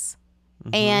Bugadakis.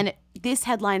 And this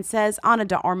headline says Ana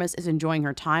de Armas is enjoying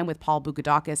her time with Paul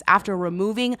Bugadakis after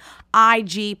removing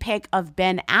IG pic of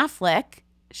Ben Affleck.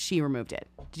 She removed it.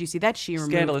 Did you see that? She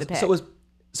removed Scandalous. the pic.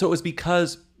 So it was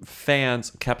because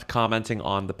fans kept commenting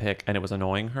on the pic and it was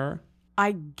annoying her.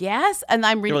 I guess. And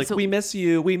I'm reading. They're like, we miss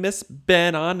you. We miss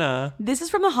Ben, Anna. This is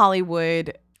from the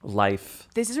Hollywood Life.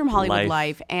 This is from Hollywood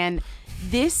Life. And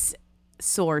this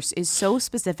source is so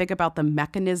specific about the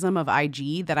mechanism of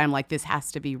IG that I'm like, this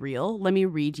has to be real. Let me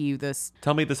read you this.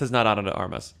 Tell me this is not Ana de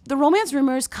Armas. The romance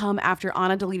rumors come after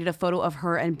Ana deleted a photo of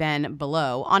her and Ben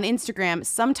below on Instagram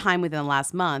sometime within the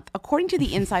last month. According to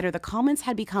The Insider, the comments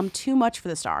had become too much for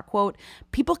the star. Quote,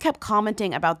 people kept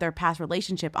commenting about their past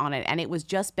relationship on it, and it was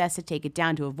just best to take it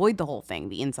down to avoid the whole thing,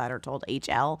 The Insider told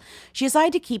HL. She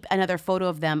decided to keep another photo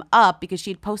of them up because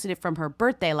she'd posted it from her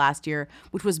birthday last year,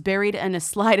 which was buried in a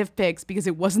slide of pics because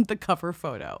it wasn't the cover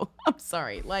photo. I'm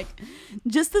sorry. Like,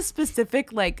 just the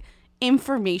specific, like,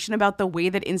 information about the way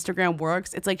that Instagram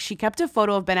works. It's like she kept a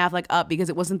photo of Ben Affleck up because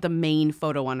it wasn't the main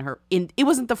photo on her. It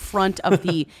wasn't the front of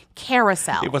the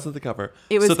carousel. It wasn't the cover.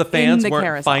 It was so the fans in the weren't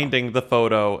carousel. finding the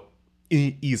photo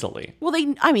easily. Well,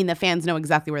 the fans know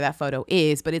exactly where that photo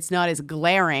is, but it's not as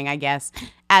glaring, I guess,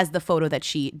 as the photo that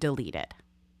she deleted.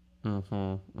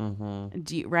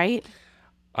 Right?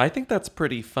 I think that's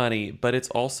pretty funny, but it's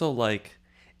also like,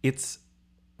 it's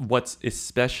what's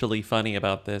especially funny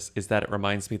about this is that it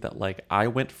reminds me that like I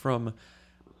went from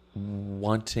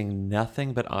wanting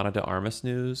nothing but Ana de Armas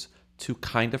news to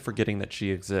kind of forgetting that she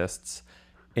exists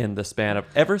in the span of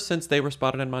ever since they were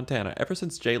spotted in Montana. Ever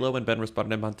since J-Lo and Ben were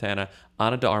spotted in Montana,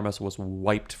 Ana de Armas was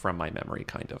wiped from my memory,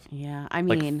 kind of. Yeah, I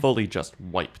mean... Like, fully just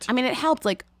wiped. I mean, it helped,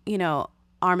 like, you know,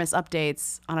 Ana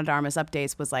de Armas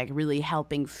updates was, like, really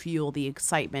helping fuel the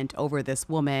excitement over this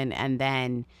woman, and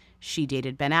then she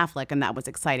dated Ben Affleck, and that was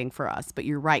exciting for us. But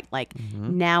you're right, like,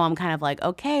 now I'm kind of like,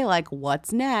 okay, like,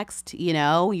 what's next? You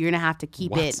know, you're gonna have to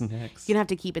keep What's it... next? You're gonna have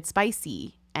to keep it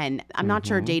spicy. And I'm not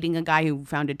sure dating a guy who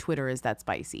founded Twitter is that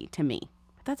spicy to me.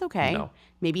 But that's okay. No.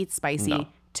 Maybe it's spicy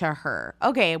to her.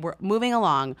 Okay, we're moving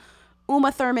along.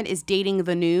 Uma Thurman is dating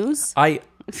the news. I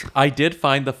did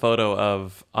find the photo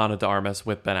of Ana de Armas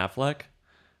with Ben Affleck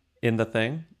in the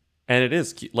thing. And it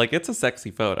is cute. Like, it's a sexy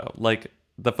photo. Like,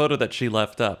 the photo that she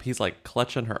left up, he's like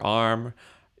clutching her arm.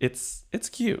 It's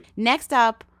cute. Next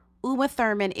up, Uma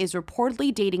Thurman is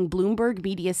reportedly dating Bloomberg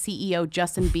Media CEO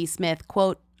Justin B. Smith.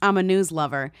 Quote, I'm a news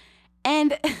lover.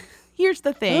 And here's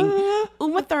the thing.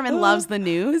 Uma Thurman loves the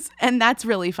news, and that's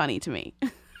really funny to me.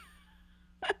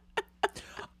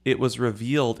 It was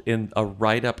revealed in a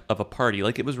write-up of a party.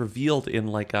 Like, it was revealed in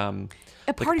like a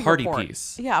party report.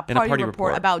 Piece. Yeah, a party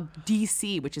report about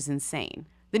DC, which is insane.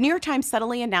 The New York Times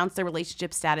suddenly announced their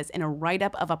relationship status in a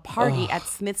write-up of a party at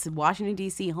Smith's Washington,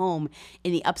 D.C. home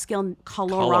in the upscale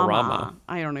Colorama.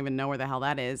 I don't even know where the hell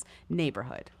that is.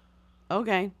 Neighborhood.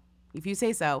 Okay, if you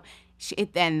say so.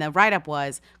 Then the write-up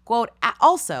was, quote,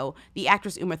 also, the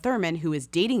actress Uma Thurman, who is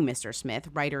dating Mr. Smith,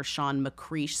 writer Sean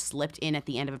McCreesh slipped in at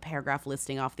the end of a paragraph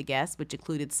listing off the guests, which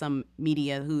included some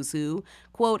media who's who.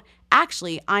 Quote,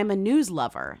 actually, I'm a news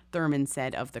lover, Thurman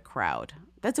said of the crowd.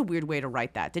 That's a weird way to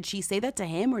write that. Did she say that to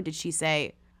him, or did she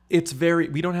say... It's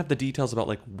we don't have the details about,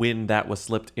 like, when that was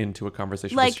slipped into a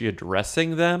conversation. Like, was she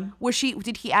addressing them?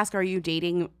 Did he ask, are you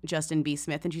dating Justin B.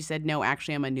 Smith? And she said, no,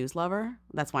 actually, I'm a news lover.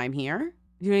 That's why I'm here.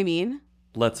 You know what I mean?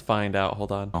 Let's find out.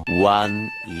 Hold on. One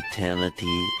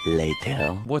eternity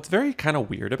later. What's very kind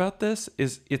of weird about this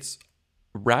is it's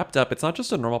wrapped up. It's not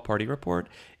just a normal party report.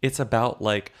 It's about,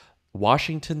 like,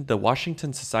 Washington. The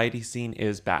Washington society scene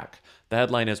is back. The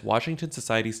headline is Washington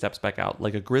society steps back out.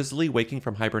 Like a grizzly waking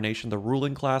from hibernation, the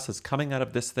ruling class is coming out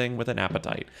of this thing with an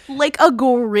appetite. Like a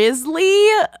grizzly?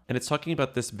 And it's talking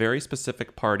about this very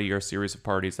specific party or series of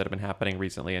parties that have been happening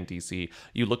recently in DC.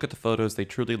 You look at the photos, they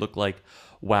truly look like,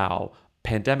 wow,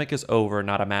 pandemic is over,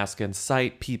 not a mask in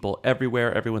sight, people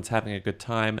everywhere, everyone's having a good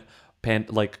time,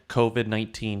 like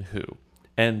COVID-19 who?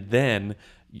 And then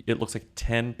it looks like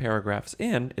 10 paragraphs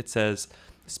in, it says...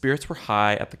 Spirits were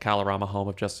high at the Colorama home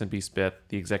of Justin B. Smith,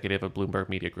 the executive of Bloomberg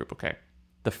Media Group. Okay.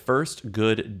 The first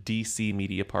good DC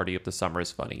media party of the summer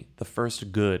is funny. The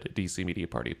first good DC media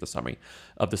party of the summer.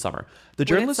 The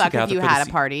journalists would it suck if you had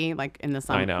a party like in the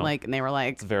summer, I know. Like, and they were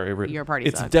like, it's very rude. Your party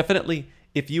It's sucks. definitely,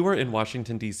 if you were in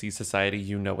Washington, D.C. society,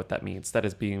 you know what that means. That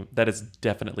is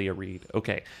definitely a read.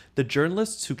 Okay. The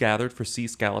journalists who gathered for sea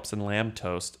scallops and lamb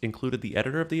toast included the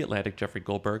editor of The Atlantic, Jeffrey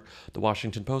Goldberg, the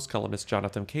Washington Post columnist,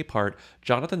 Jonathan Capehart,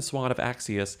 Jonathan Swan of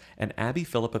Axios, and Abby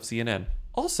Phillip of CNN.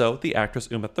 Also, the actress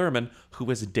Uma Thurman, who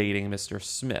was dating Mr.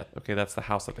 Smith. Okay, that's the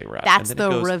house that they were at. That's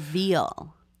the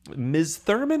reveal. Ms.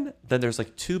 Thurman, then there's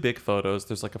like two big photos.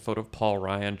 There's like a photo of Paul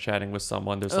Ryan chatting with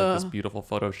someone. There's like this beautiful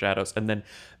photo of shadows. And then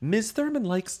Ms. Thurman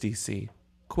likes DC.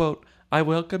 Quote, I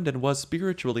welcomed and was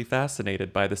spiritually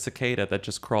fascinated by the cicada that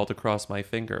just crawled across my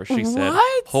finger, she said,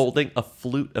 holding a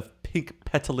flute of pink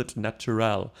pétillant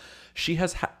naturel. She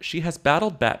has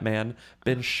battled Batman,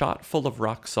 been shot full of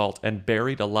rock salt, and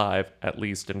buried alive, at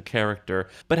least in character.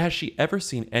 But has she ever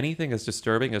seen anything as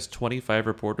disturbing as 25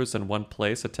 reporters in one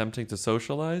place attempting to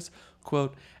socialize?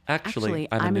 Quote, Actually,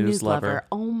 I'm a news lover.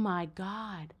 Oh my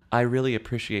God. I really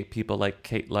appreciate people like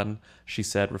Caitlin, she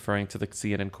said, referring to the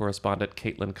CNN correspondent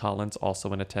Caitlin Collins,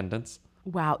 also in attendance.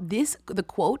 Wow. The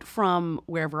quote from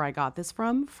wherever I got this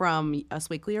from Us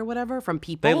Weekly or whatever, from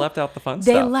People. They left out the fun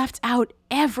stuff. They left out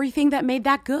everything that made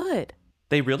that good.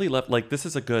 They really left, like, this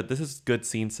is good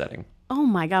scene setting. Oh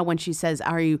my God, when she says,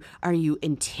 are you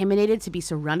intimidated to be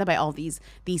surrounded by all these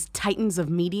titans of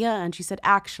media? And she said,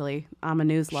 actually, I'm a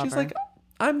news lover. She's like,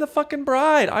 I'm the fucking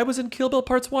bride. I was in Kill Bill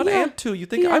Parts 1 and 2. You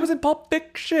think I was in Pulp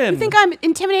Fiction? You think I'm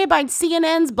intimidated by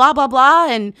CNN's blah, blah, blah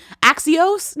and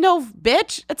Axios? No,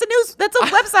 bitch. That's a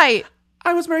website.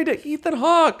 I was married to Ethan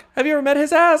Hawke. Have you ever met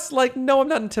his ass? Like, no, I'm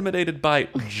not intimidated by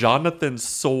Jonathan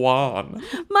Swan.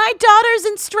 My daughter's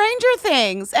in Stranger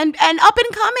Things and up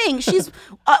and coming. She's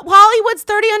Hollywood's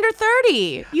 30 under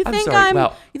 30. You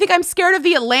think I'm scared of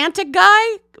the Atlantic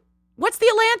guy? What's the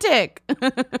Atlantic?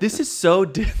 This is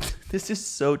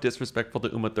so disrespectful to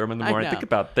Uma Thurman the more I think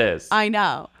about this. I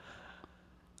know.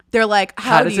 They're like,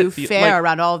 How how do does it you feel- fare like-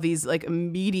 around all these like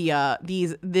media,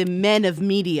 the men of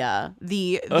media,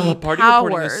 the party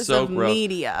reporting is powers so of gross.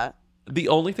 media. The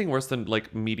only thing worse than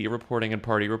like media reporting and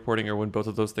party reporting are when both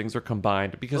of those things are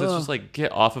combined, because it's just like,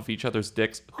 get off of each other's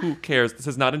dicks. Who cares? This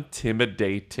is not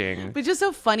intimidating. But it's just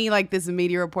so funny, like this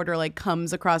media reporter like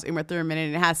comes across Uma Thurman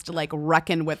and has to like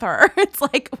reckon with her. It's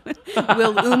like,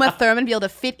 will Uma Thurman be able to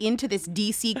fit into this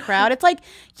DC crowd? It's like,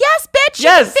 yes, bitch, she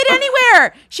can fit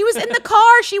anywhere. She was in the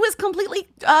car. She was completely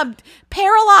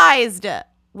paralyzed.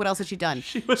 What else had she done?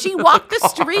 She walked the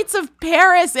streets of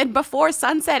Paris and before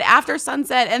sunset, after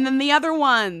sunset, and then the other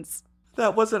ones.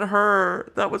 That wasn't her.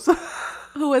 That was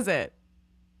Who was it?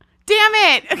 Damn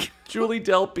it! Julie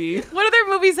Delpy. What other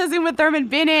movies has Uma Thurman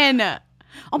been in?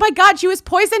 Oh my God, she was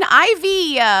Poison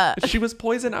Ivy. She was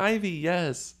Poison Ivy,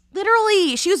 yes.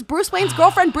 Literally, she was Bruce Wayne's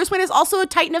girlfriend. Bruce Wayne is also a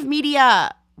titan of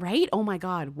media, right? Oh my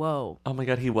God, whoa. Oh my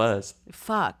God, he was.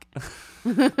 Fuck.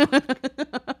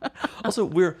 Also,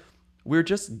 we're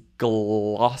just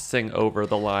glossing over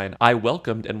the line. I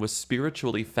welcomed and was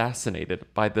spiritually fascinated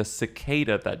by the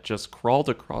cicada that just crawled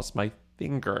across my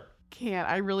finger. Can't.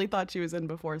 I really thought she was in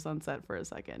Before Sunset for a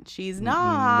second. She's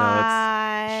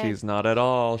not. No, she's not at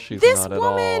all. She's This not at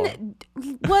all. woman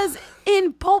was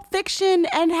in Pulp Fiction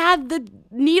and had the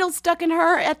needle stuck in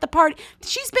her at the party.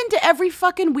 She's been to every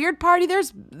fucking weird party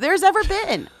there's ever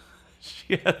been.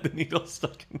 She had the needle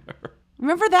stuck in her.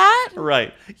 Remember that?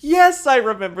 Right. Yes, I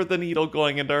remember the needle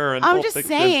going into her in I'm Pulp just Fiction.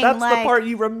 saying, That's the like- part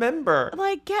you remember.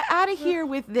 Like, get out of here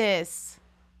with this.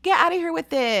 Get out of here with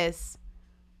this.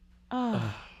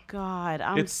 Oh, God.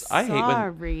 I'm I hate when-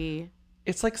 sorry.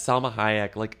 It's like Salma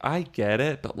Hayek. Like, I get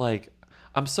it, but like,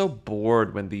 I'm so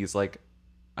bored when these like,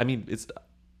 I mean,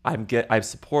 I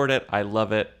support it. I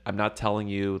love it. I'm not telling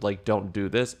you like don't do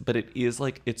this, but it is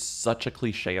like it's such a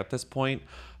cliche at this point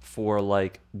for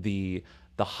like the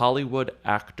Hollywood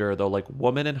actor, the like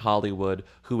woman in Hollywood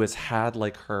who has had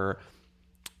like her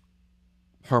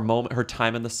moment, her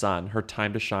time in the sun, her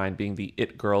time to shine, being the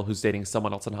it girl who's dating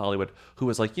someone else in Hollywood, who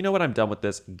was like, you know what, I'm done with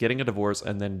this, getting a divorce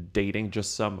and then dating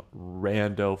just some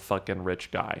rando fucking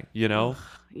rich guy, you know?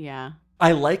 Yeah.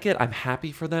 I like it. I'm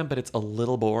happy for them, but it's a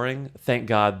little boring. Thank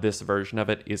God this version of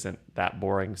it isn't that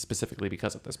boring, specifically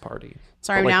because of this party.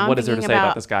 Sorry, But, like, now what I'm is there to thinking say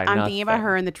about this guy? I'm thinking about Nothing.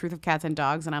 her in The Truth of Cats and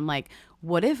Dogs, and I'm like,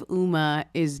 what if Uma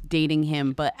is dating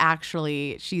him, but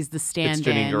actually she's the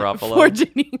stand-in Janine Garofalo. for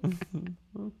Janine?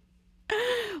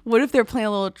 What if they're playing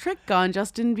a little trick on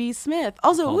Justin B. Smith?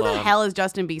 Also, Hold who the on. hell is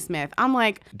Justin B. Smith? I'm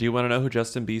like, Do you want to know who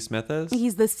Justin B. Smith is?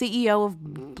 he's the CEO of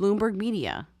Bloomberg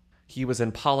Media. He was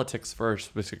in politics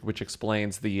first, which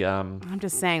explains the I'm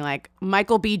just saying, like,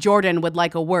 Michael B. Jordan would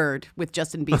like a word with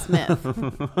Justin B. Smith.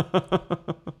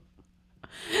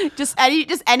 Just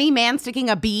any man sticking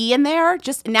a B in there.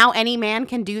 Just now, any man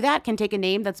can do that. Can take a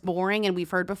name that's boring and we've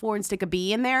heard before and stick a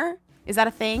B in there. Is that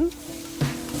a thing?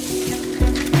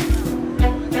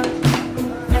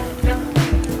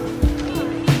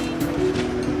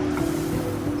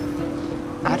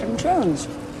 Adam Jones.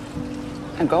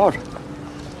 Thank God.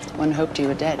 One hoped you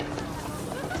were dead.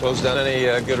 Closed down any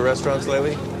good restaurants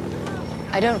lately?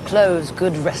 I don't close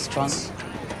good restaurants.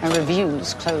 My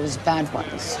reviews close bad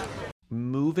ones.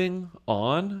 Moving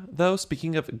on, though,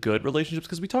 speaking of good relationships,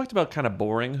 because we talked about kind of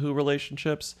boring Who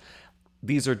relationships.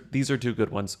 These are two good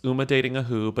ones. Uma dating a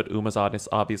Who, but Uma's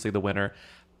obviously the winner.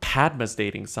 Padma's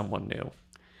dating someone new.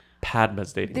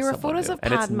 Padma's dating There were someone photos new. of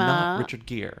And it's not Padma. Richard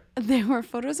Gere. There were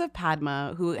photos of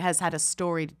Padma, who has had a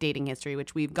storied dating history,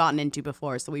 which we've gotten into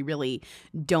before, so we really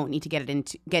don't need to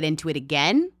get into it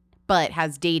again, but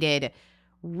has dated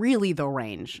really the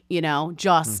range,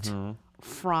 just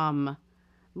from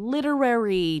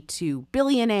literary to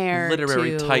billionaire,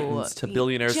 Literary to titans to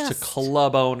billionaires to just-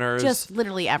 club owners. just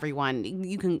literally everyone.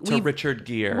 You can to Richard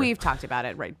Gere. We've talked about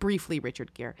it, right? Briefly,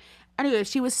 Richard Gere. Anyway,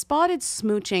 she was spotted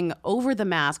smooching over the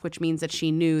mask, which means that she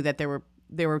knew that there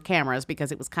were cameras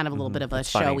because it was kind of a little bit of a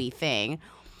That's funny. showy thing.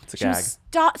 It's a She gag. was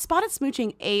spotted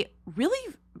smooching a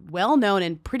really well-known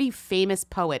and pretty famous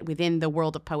poet within the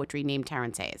world of poetry named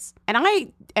Terrence Hayes. And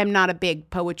I am not a big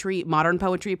modern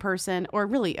poetry person, or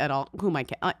really at all.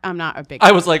 I'm not a big.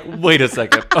 I was like, wait a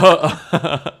second.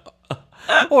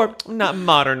 Or not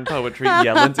modern poetry.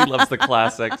 Yeah, Lindsay loves the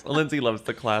classics. Lindsay loves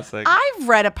the classics. I've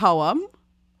read a poem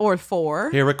or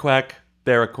four. Here a quack,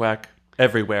 there a quack,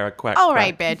 everywhere a quack. All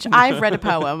right, quack. bitch. I've read a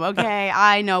poem, okay?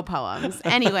 I know poems.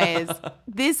 Anyways,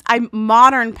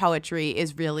 modern poetry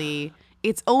is really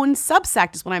its own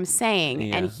subsect is what I'm saying.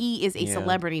 Yeah. And he is a Yeah.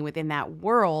 celebrity within that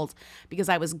world because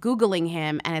I was Googling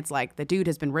him and it's like the dude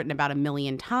has been written about 1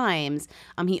 million times.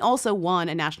 He also won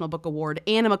a National Book Award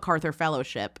and a MacArthur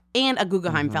Fellowship and a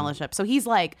Guggenheim Fellowship. So he's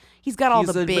got all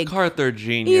He's the a big MacArthur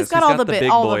genius. He's got all the big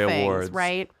all boy the things, awards,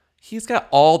 right? He's got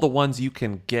all the ones you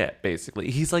can get, basically.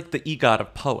 He's like the EGOT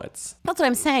of poets. That's what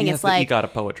I'm saying. He It's has the like EGOT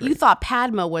of poetry. you thought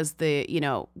Padma was the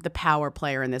power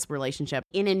player in this relationship.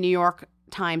 In a New York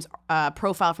Times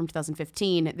profile from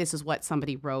 2015, this is what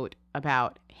somebody wrote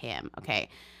about him. Okay.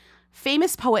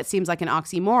 Famous poet seems like an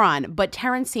oxymoron, but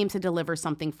Terrence seems to deliver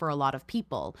something for a lot of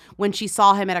people. When she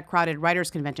saw him at a crowded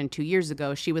writers' convention 2 years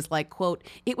ago, she was like, quote,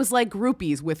 "It was like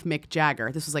groupies with Mick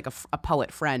Jagger." This was like a poet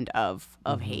friend of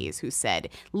Hayes who said,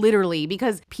 literally,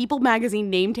 because People magazine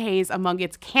named Hayes among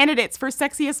its candidates for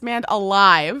sexiest man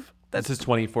alive. This is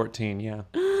 2014, yeah.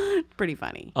 Pretty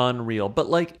funny. Unreal. But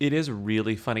like, it is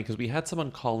really funny because we had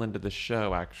someone call into the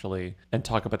show actually and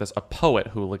talk about this. A poet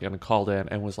hooligan called in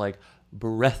and was like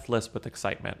breathless with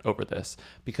excitement over this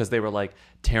because they were like,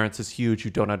 Terrence is huge.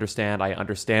 You don't understand. I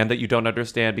understand that you don't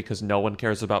understand because no one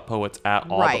cares about poets at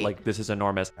all. Right. But like, this is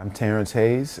enormous. I'm Terrence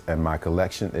Hayes, and my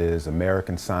collection is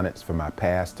American Sonnets for My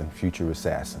Past and Future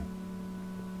Assassin.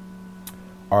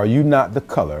 Are you not the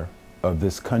color of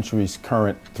this country's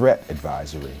current threat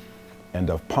advisory and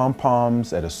of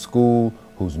pom-poms at a school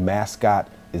whose mascot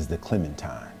is the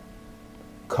Clementine?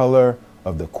 Color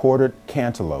of the quartered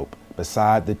cantaloupe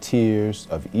beside the tiers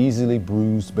of easily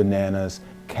bruised bananas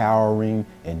cowering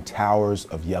in towers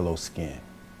of yellow skin,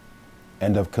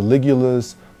 and of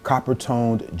Caligula's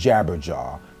copper-toned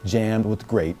jabberjaw jammed with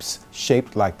grapes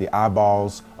shaped like the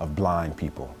eyeballs of blind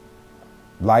people.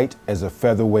 Light as a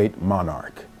featherweight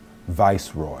monarch,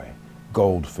 viceroy,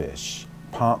 goldfish,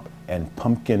 pomp and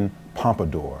pumpkin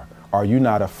pompadour. Are you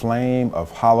not a flame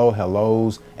of hollow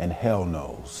hellos and hell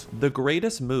no's? The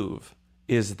greatest move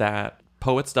is that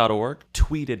Poets.org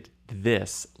tweeted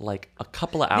this like a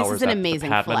couple of hours This is an after amazing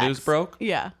the Padma flex. news broke.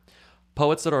 Yeah.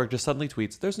 Poets.org just suddenly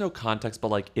tweets, there's no context, but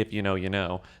like, if you know, you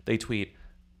know. They tweet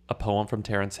a poem from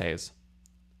Terrence Hayes.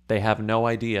 They have no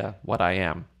idea what I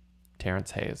am,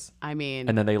 Terrence Hayes. I mean...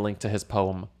 And then they link to his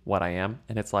poem, What I Am.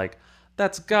 And it's like,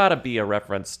 that's gotta be a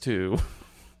reference to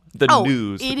the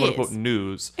news, the quote-unquote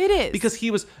news. It is. Because he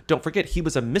was, don't forget, he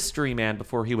was a mystery man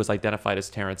before he was identified as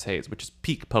Terrence Hayes, which is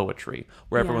peak poetry,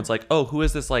 where everyone's like, oh, who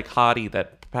is this like hottie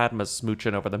that Padma's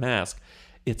smooching over the mask?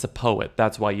 It's a poet.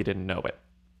 That's why you didn't know it.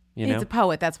 You know? It's a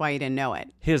poet. That's why you didn't know it.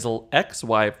 His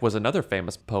ex-wife was another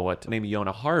famous poet named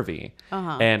Yona Harvey.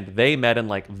 Uh-huh. And they met in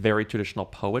like very traditional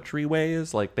poetry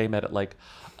ways. Like they met at like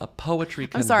a poetry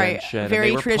I'm convention. sorry, and very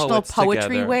they were traditional poets poetry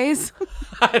together. ways.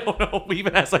 I don't know.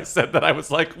 Even as I said that, I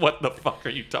was like, what the fuck are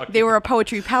you talking They were a about?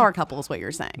 poetry power couple is what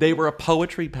you're saying. They were a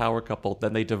poetry power couple.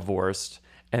 Then they divorced.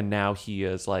 And now he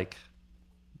is like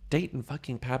dating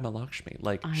fucking Padma Lakshmi.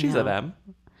 Like, she's know. a them.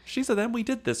 She's a them. We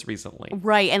did this recently.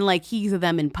 Right. And like he's a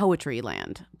them in poetry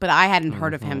land. But I hadn't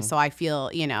heard of him. Mhm. So I feel,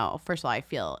 first of all, I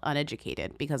feel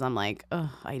uneducated because I'm like, oh,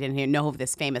 I didn't even know of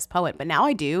this famous poet. But now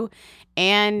I do.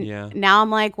 And Yeah. now I'm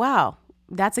like, wow,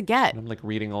 that's a get. I'm like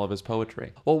reading all of his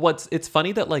poetry. Well, it's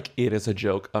funny that like it is a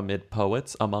joke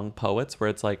among poets, where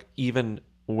it's like even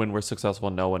when we're successful,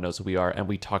 no one knows who we are, and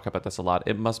we talk about this a lot.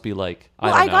 It must be like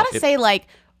Well, I don't know. gotta say, like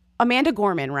Amanda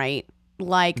Gorman, right?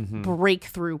 Like Mhm.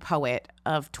 breakthrough poet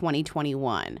of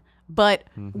 2021. But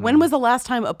Mhm. when was the last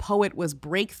time a poet was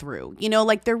breakthrough?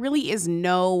 Like there really is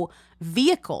no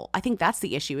vehicle. I think that's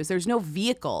the issue is there's no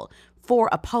vehicle for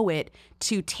a poet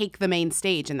to take the main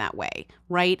stage in that way,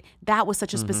 right? That was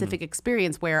such a specific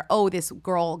experience where, this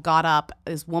woman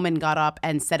got up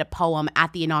and said a poem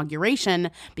at the inauguration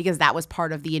because that was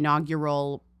part of the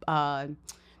inaugural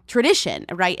tradition,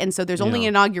 right? And so there's only an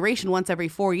inauguration once every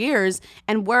 4 years.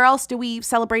 And where else do we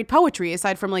celebrate poetry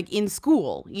aside from like in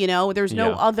school? There's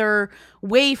no other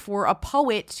way for a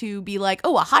poet to be like, a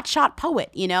hotshot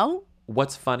poet,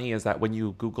 What's funny is that when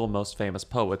you Google most famous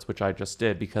poets, which I just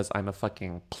did because I'm a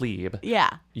fucking plebe, Yeah.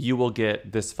 you will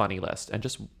get this funny list. And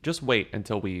just wait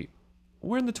until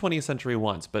we're in the 20th century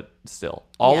once, but still,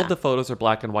 all of the photos are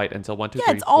black and white until 1, 2,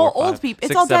 3, it's 4, all 5, old people. It's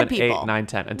 6, all dead 7, people. 8, 9,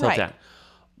 10 until Right. 10.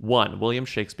 1, William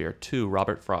Shakespeare. 2,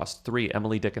 Robert Frost. 3,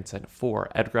 Emily Dickinson. 4,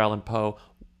 Edgar Allan Poe.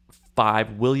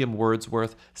 5, William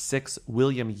Wordsworth. 6,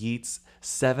 William Yeats.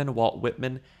 7, Walt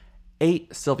Whitman.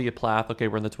 8, Sylvia Plath. Okay,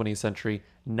 we're in the 20th century.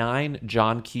 9,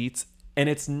 John Keats. And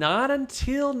it's not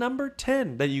until number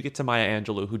 10 that you get to Maya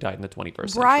Angelou, who died in the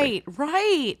 21st century.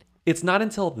 Right. It's not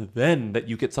until then that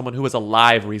you get someone who was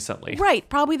alive recently. Right.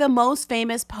 Probably the most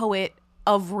famous poet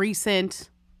of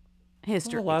recent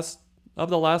history. Of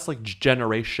the last like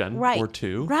generation Right. or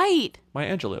two. Right.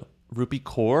 Maya Angelou. Rupi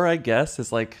Kaur, I guess,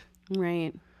 is like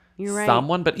Right. You're right.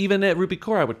 someone. But even at Rupi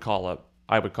Kaur, I would call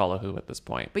a who at this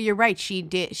point. But you're right.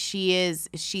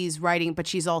 She's writing, but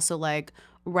she's also like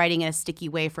writing in a sticky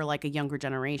way for like a younger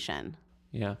generation.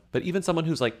 Yeah. But even someone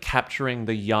who's like capturing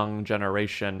the young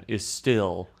generation is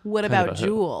still. What kind of about a who.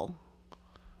 Jewel?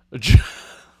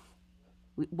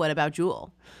 What about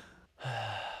Jewel?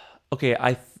 Okay,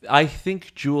 I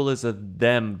think Jewel is a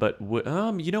them, but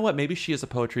you know what? Maybe she is a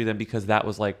poetry then, because that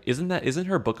was like, isn't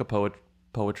her book of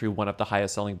poetry one of the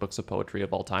highest selling books of poetry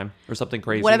of all time or something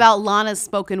crazy? What about Lana's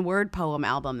spoken word poem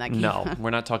album that came No, out?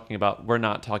 we're not talking about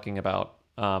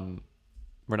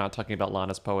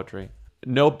Lana's poetry.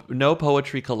 No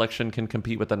poetry collection can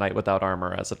compete with The Knight Without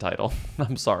Armor as a title.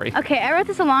 I'm sorry. Okay, I wrote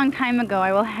this a long time ago.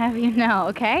 I will have you know,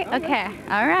 okay? Okay.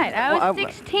 All right. I was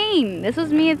 16. This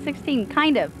was me at 16,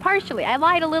 kind of. Partially. I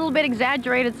lied a little bit,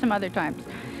 exaggerated some other times.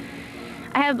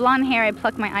 I have blonde hair. I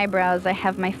pluck my eyebrows. I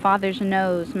have my father's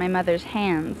nose, my mother's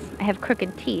hands. I have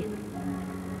crooked teeth.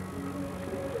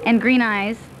 And green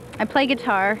eyes. I play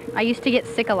guitar. I used to get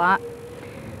sick a lot.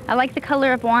 I like the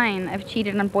color of wine. I've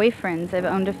cheated on boyfriends. I've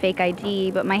owned a fake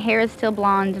ID, but my hair is still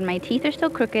blonde and my teeth are still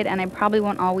crooked, and I probably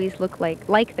won't always look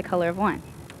like the color of wine.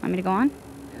 Want me to go on?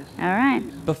 All right.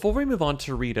 Before we move on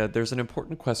to Rita, there's an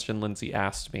important question Lindsay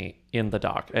asked me in the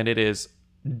doc, and it is,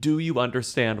 do you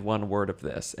understand one word of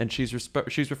this? And she's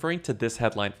referring to this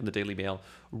headline from the Daily Mail.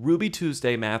 Ruby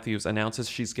Tuesday Matthews announces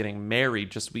she's getting married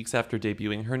just weeks after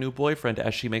debuting her new boyfriend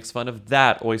as she makes fun of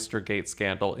that Oystergate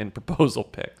scandal in proposal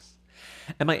pics.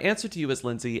 And my answer to you is,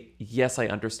 Lindsay, yes, I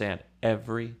understand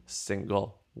every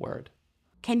single word.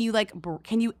 Can you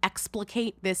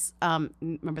explicate this?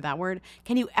 Remember that word?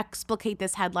 Can you explicate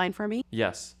this headline for me?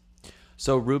 Yes.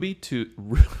 So Ruby Tuesday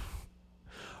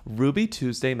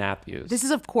Matthews. This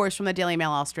is, of course, from the Daily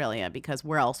Mail Australia, because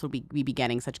where else would we be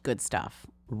getting such good stuff?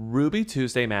 Ruby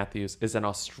Tuesday Matthews is an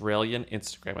Australian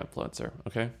Instagram influencer.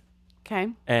 Okay.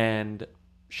 Okay. And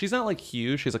she's not like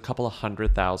huge. She has a couple of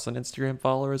 100,000 Instagram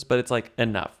followers, but it's like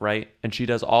enough, right? And she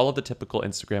does all of the typical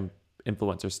Instagram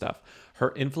influencer stuff.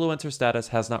 Her influencer status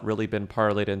has not really been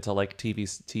parlayed into like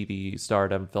TV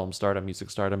stardom, film stardom, music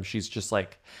stardom. She's just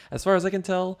like, as far as I can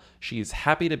tell, she's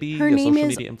happy to be a social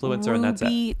media influencer, and that's it.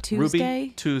 Ruby Tuesday?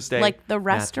 Ruby Tuesday. Like the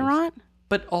restaurant? Matthews.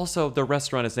 But also the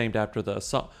restaurant is named after the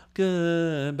song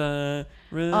Goodbye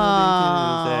Ruby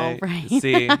Tuesday. Right.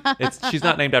 See, she's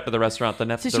not named after the restaurant. So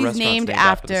the she's restaurant's named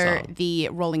after the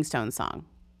Rolling Stones song.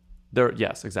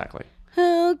 Yes, exactly.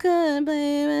 Who could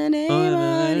blame a name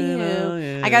on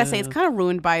you? I gotta say, it's kind of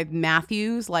ruined by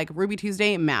Matthews, like Ruby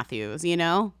Tuesday Matthews, you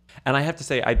know? And I have to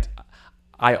say,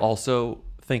 I also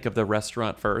think of the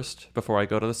restaurant first before I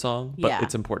go to the song, but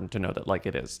it's important to know that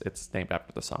it's named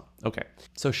after the song. Okay.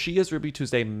 So she is Ruby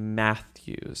Tuesday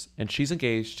Matthews, and she's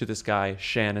engaged to this guy,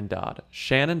 Shannon Dodd.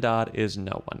 Shannon Dodd is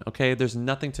no one, okay? There's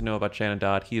nothing to know about Shannon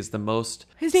Dodd. He is the most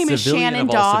His name is civilian Shannon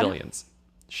of all Dodd? civilians.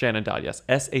 Shannon Dodd, yes.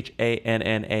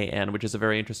 Shannan, which is a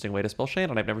very interesting way to spell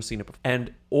Shannon. I've never seen it before.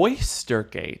 And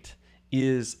Oystergate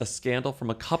is a scandal from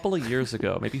a couple of years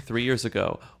ago, maybe 3 years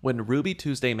ago, when Ruby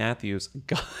Tuesday Matthews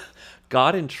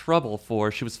got in trouble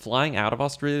she was flying out of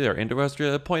Australia or into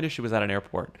Australia. The point is she was at an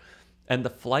airport, and the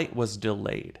flight was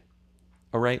delayed.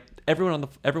 All right? Everyone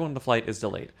on the flight is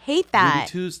delayed. Hate that. Ruby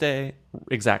Tuesday,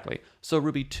 exactly. So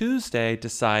Ruby Tuesday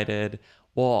decided,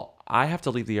 well, I have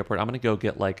to leave the airport. I'm going to go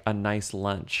get like a nice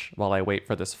lunch while I wait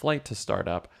for this flight to start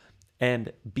up.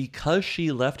 And because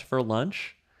she left for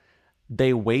lunch,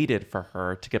 they waited for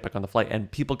her to get back on the flight,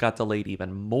 and people got delayed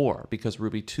even more because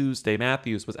Ruby Tuesday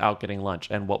Matthews was out getting lunch.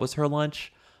 And what was her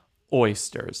lunch?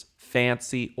 Oysters,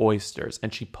 fancy oysters.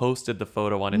 And she posted the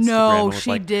photo on Instagram. No, and was she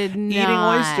like, did not. Eating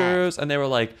oysters. And they were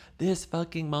like, this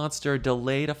fucking monster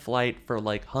delayed a flight for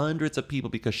like hundreds of people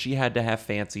because she had to have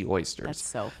fancy oysters. That's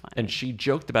so funny. And she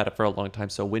joked about it for a long time.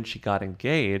 So when she got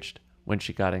engaged,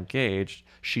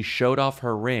 she showed off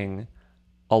her ring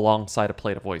alongside a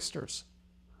plate of oysters.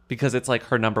 Because it's like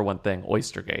her number one thing,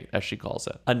 Oystergate, as she calls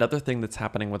it. Another thing that's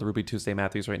happening with Ruby Tuesday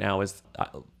Matthews right now is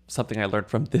something I learned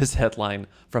from this headline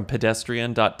from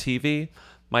pedestrian.tv,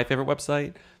 my favorite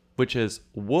website, which is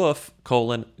Goss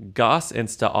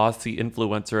Insta Aussie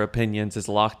influencer opinions is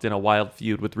locked in a wild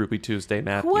feud with Ruby Tuesday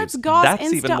Matthews. What's Goss That's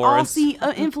Insta even more Aussie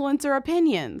influencer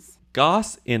opinions?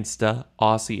 Goss Insta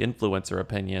Aussie influencer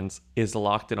opinions is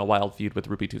locked in a wild feud with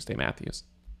Ruby Tuesday Matthews.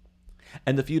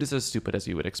 And the feud is as stupid as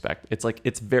you would expect.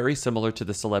 It's very similar to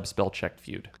the celeb spell check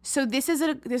feud. So this is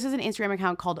an Instagram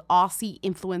account called Aussie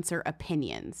Influencer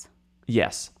Opinions.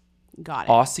 Yes. Got it.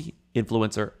 Aussie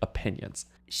influencer opinions.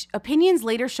 Opinions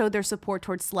later showed their support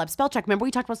towards celeb spell check. Remember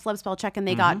we talked about celeb spell check and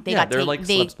they got they're like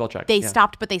celeb spell check. They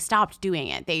stopped, but they stopped doing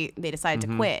it. They decided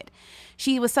to quit.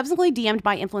 She was subsequently DM'd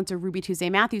by influencer Ruby Tuesday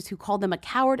Matthews, who called them a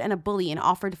coward and a bully and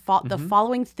offered the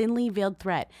following thinly veiled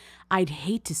threat: "I'd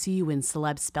hate to see you in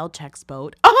celeb spell check's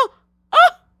boat."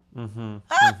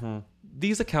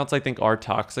 These accounts I think are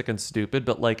toxic and stupid,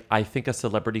 but like I think a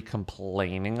celebrity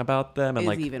complaining about them and Is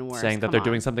like even worse. saying that Come they're on.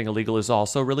 doing something illegal is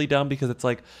also really dumb, because it's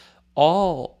like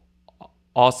all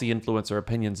Aussie influencer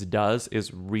opinions does is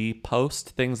repost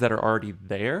things that are already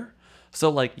there. So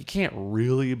like you can't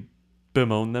really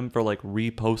bemoan them for like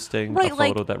reposting a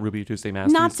photo that Ruby Tuesday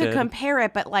Matthews Not to did. compare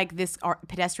it, but like this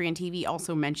Pedestrian TV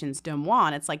also mentions Demois,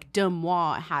 and it's like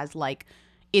Demois has like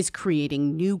is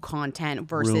creating new content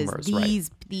versus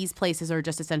Rumors, these places are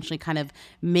just essentially kind of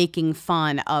making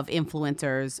fun of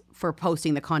influencers for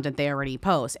posting the content they already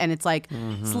post. And it's like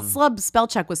celeb spell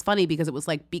check was funny because it was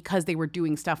like because they were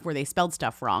doing stuff where they spelled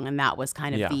stuff wrong, and that was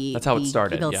kind of that's how it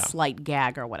started. the slight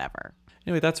gag or whatever.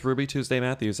 Anyway, that's Ruby Tuesday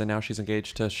Matthews, and now she's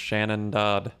engaged to Shannon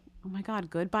Dodd. Oh my God,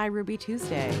 goodbye Ruby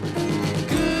Tuesday.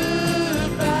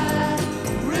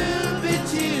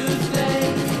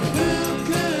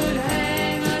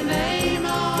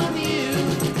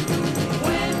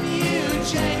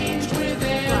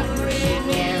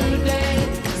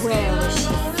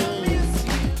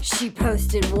 She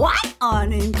posted what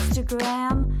on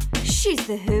Instagram? She's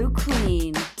the Who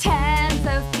Queen. Tens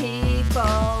of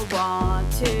people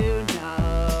want to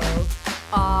know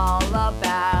all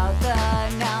about the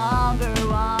number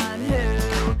one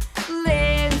Who.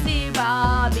 Lindsay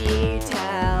Bobby,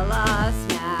 tell us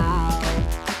now.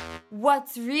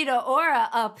 What's Rita Ora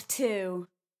up to?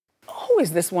 Who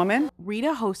is this woman?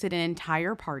 Rita hosted an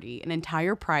entire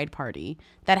Pride party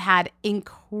that had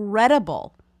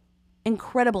incredible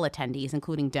attendees,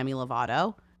 including Demi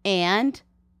Lovato and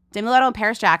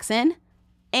Paris Jackson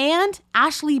and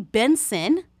Ashley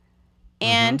Benson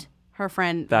and her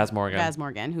friend Vaz Morgan. Vaz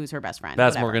Morgan, who's her best friend.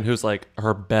 Vaz whatever. Morgan, who's like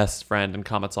her best friend and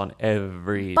comments on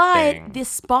everything. But the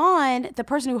Spawn, the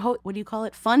person who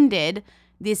funded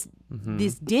this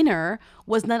dinner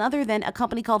was none other than a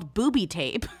company called Booby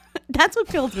Tape. That's what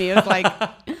killed me. It was like,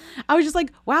 I was just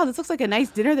like, wow, this looks like a nice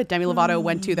dinner that Demi Lovato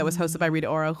went to that was hosted by Rita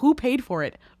Ora. Who paid for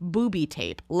it? Booby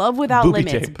Tape. Love Without Booby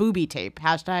Limits. Tape. Booby Tape.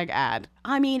 #ad.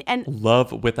 I mean, and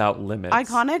Love Without Limits.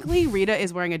 iconically, Rita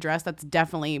is wearing a dress that's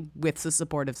definitely with the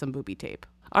support of some booby tape.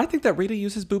 I think that Rita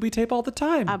uses booby tape all the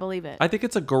time. I believe it. I think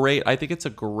it's a great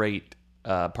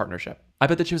partnership. I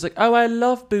bet that she was like, oh, I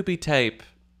love booby tape.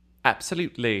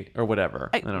 Absolutely. Or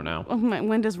whatever. I don't know.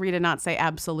 When does Rita not say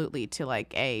absolutely to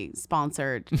like a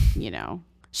sponsored,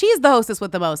 She's the hostess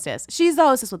with the mostest. She's the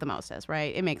hostess with the mostest,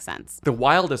 right? It makes sense. The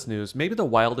wildest news, maybe the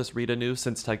wildest Rita news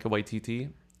since Taika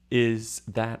Waititi, is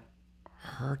that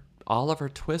her Oliver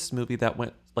Twist movie that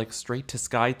went like straight to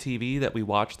Sky TV that we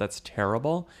watched that's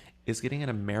terrible is getting an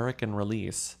American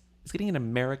release. It's getting an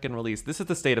American release. This is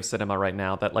the state of cinema right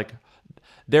now, that like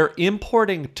they're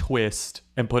importing Twist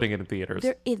and putting it in theaters.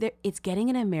 It's getting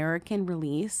an American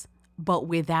release, but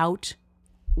without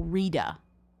Rita.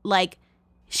 Like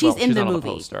she's in the not on movie,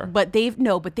 poster. but they've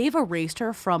erased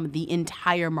her from the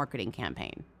entire marketing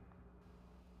campaign.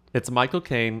 It's Michael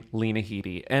Caine, Lena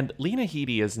Headey, and Lena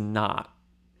Headey is not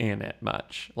in it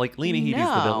much. Like Lena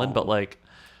Headey's the villain, but like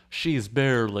she's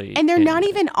barely. And they're in not it.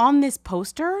 even on this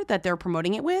poster that they're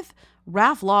promoting it with.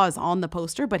 Ralph Law is on the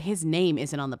poster, but his name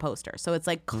isn't on the poster. So it's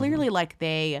like clearly like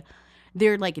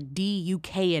they're like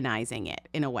de-UKanizing it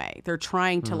in a way. They're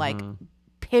trying to like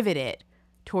pivot it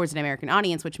towards an American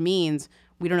audience, which means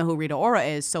we don't know who Rita Ora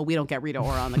is, so we don't get Rita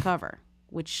Ora on the cover,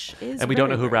 which is and we don't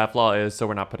know who weird. Ralph Law is, so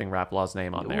we're not putting Ralph Law's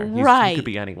name on there. He Right. could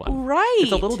be anyone. Right.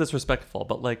 It's a little disrespectful,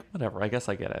 but like whatever. I guess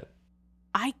I get it.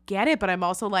 I get it, but I'm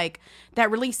also like, that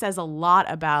really says a lot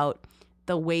about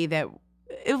the way that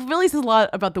it really says a lot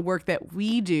about the work that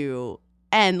we do,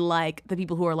 and like the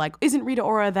people who are like, isn't Rita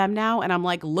Ora them now? And I'm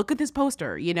like, look at this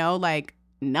poster, like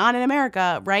not in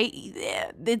America, right?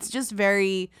 It's just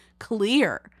very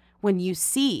clear when you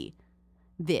see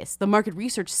this. The market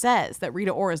research says that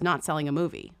Rita Ora is not selling a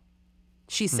movie.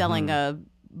 She's selling a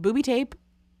booby tape.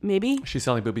 Maybe She's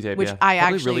selling booby tape, which yeah. I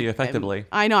Probably actually really effectively.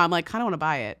 I know. I'm like, kind of want to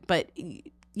buy it, but you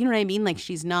know what I mean? Like,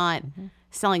 she's not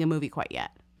selling a movie quite yet.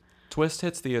 Twist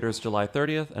hits theaters July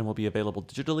 30th and will be available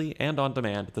digitally and on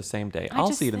demand the same day. I'll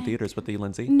just see it in think- theaters with you,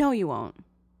 Lindsay. No, you won't.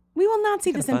 We will not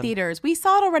see this in fun. theaters. We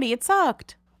saw it already. It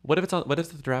sucked. What if it's at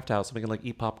the Draft House and we can like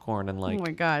eat popcorn and like Oh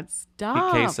my God,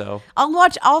 stop. eat queso?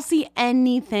 I'll see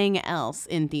anything else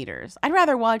in theaters. I'd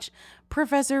rather watch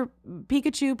Professor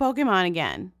Pikachu Pokemon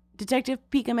again. Detective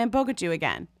Pikachu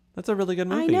again. That's a really good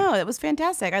movie. I know. It was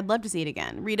fantastic. I'd love to see it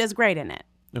again. Rita's great in it.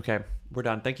 Okay, we're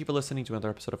done. Thank you for listening to another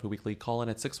episode of Who Weekly. Call in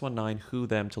at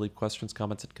 619-WHO-THEM to leave questions,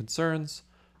 comments, and concerns.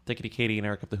 Thank you to Katie and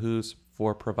Eric of the Who's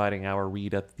for providing our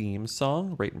Rita theme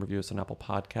song. Rate and review us on Apple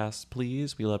Podcasts,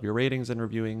 please. We love your ratings and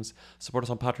reviewings. Support us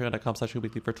on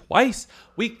patreon.com/WhoWeekly for twice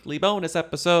weekly bonus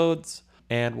episodes.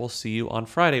 And we'll see you on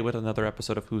Friday with another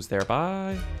episode of Who's There.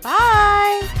 Bye.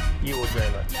 Bye. You will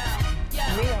dream it.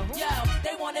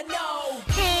 They want to know.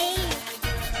 Hey.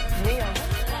 Hey.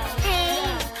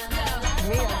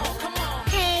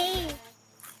 Hey.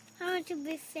 I want to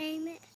be famous.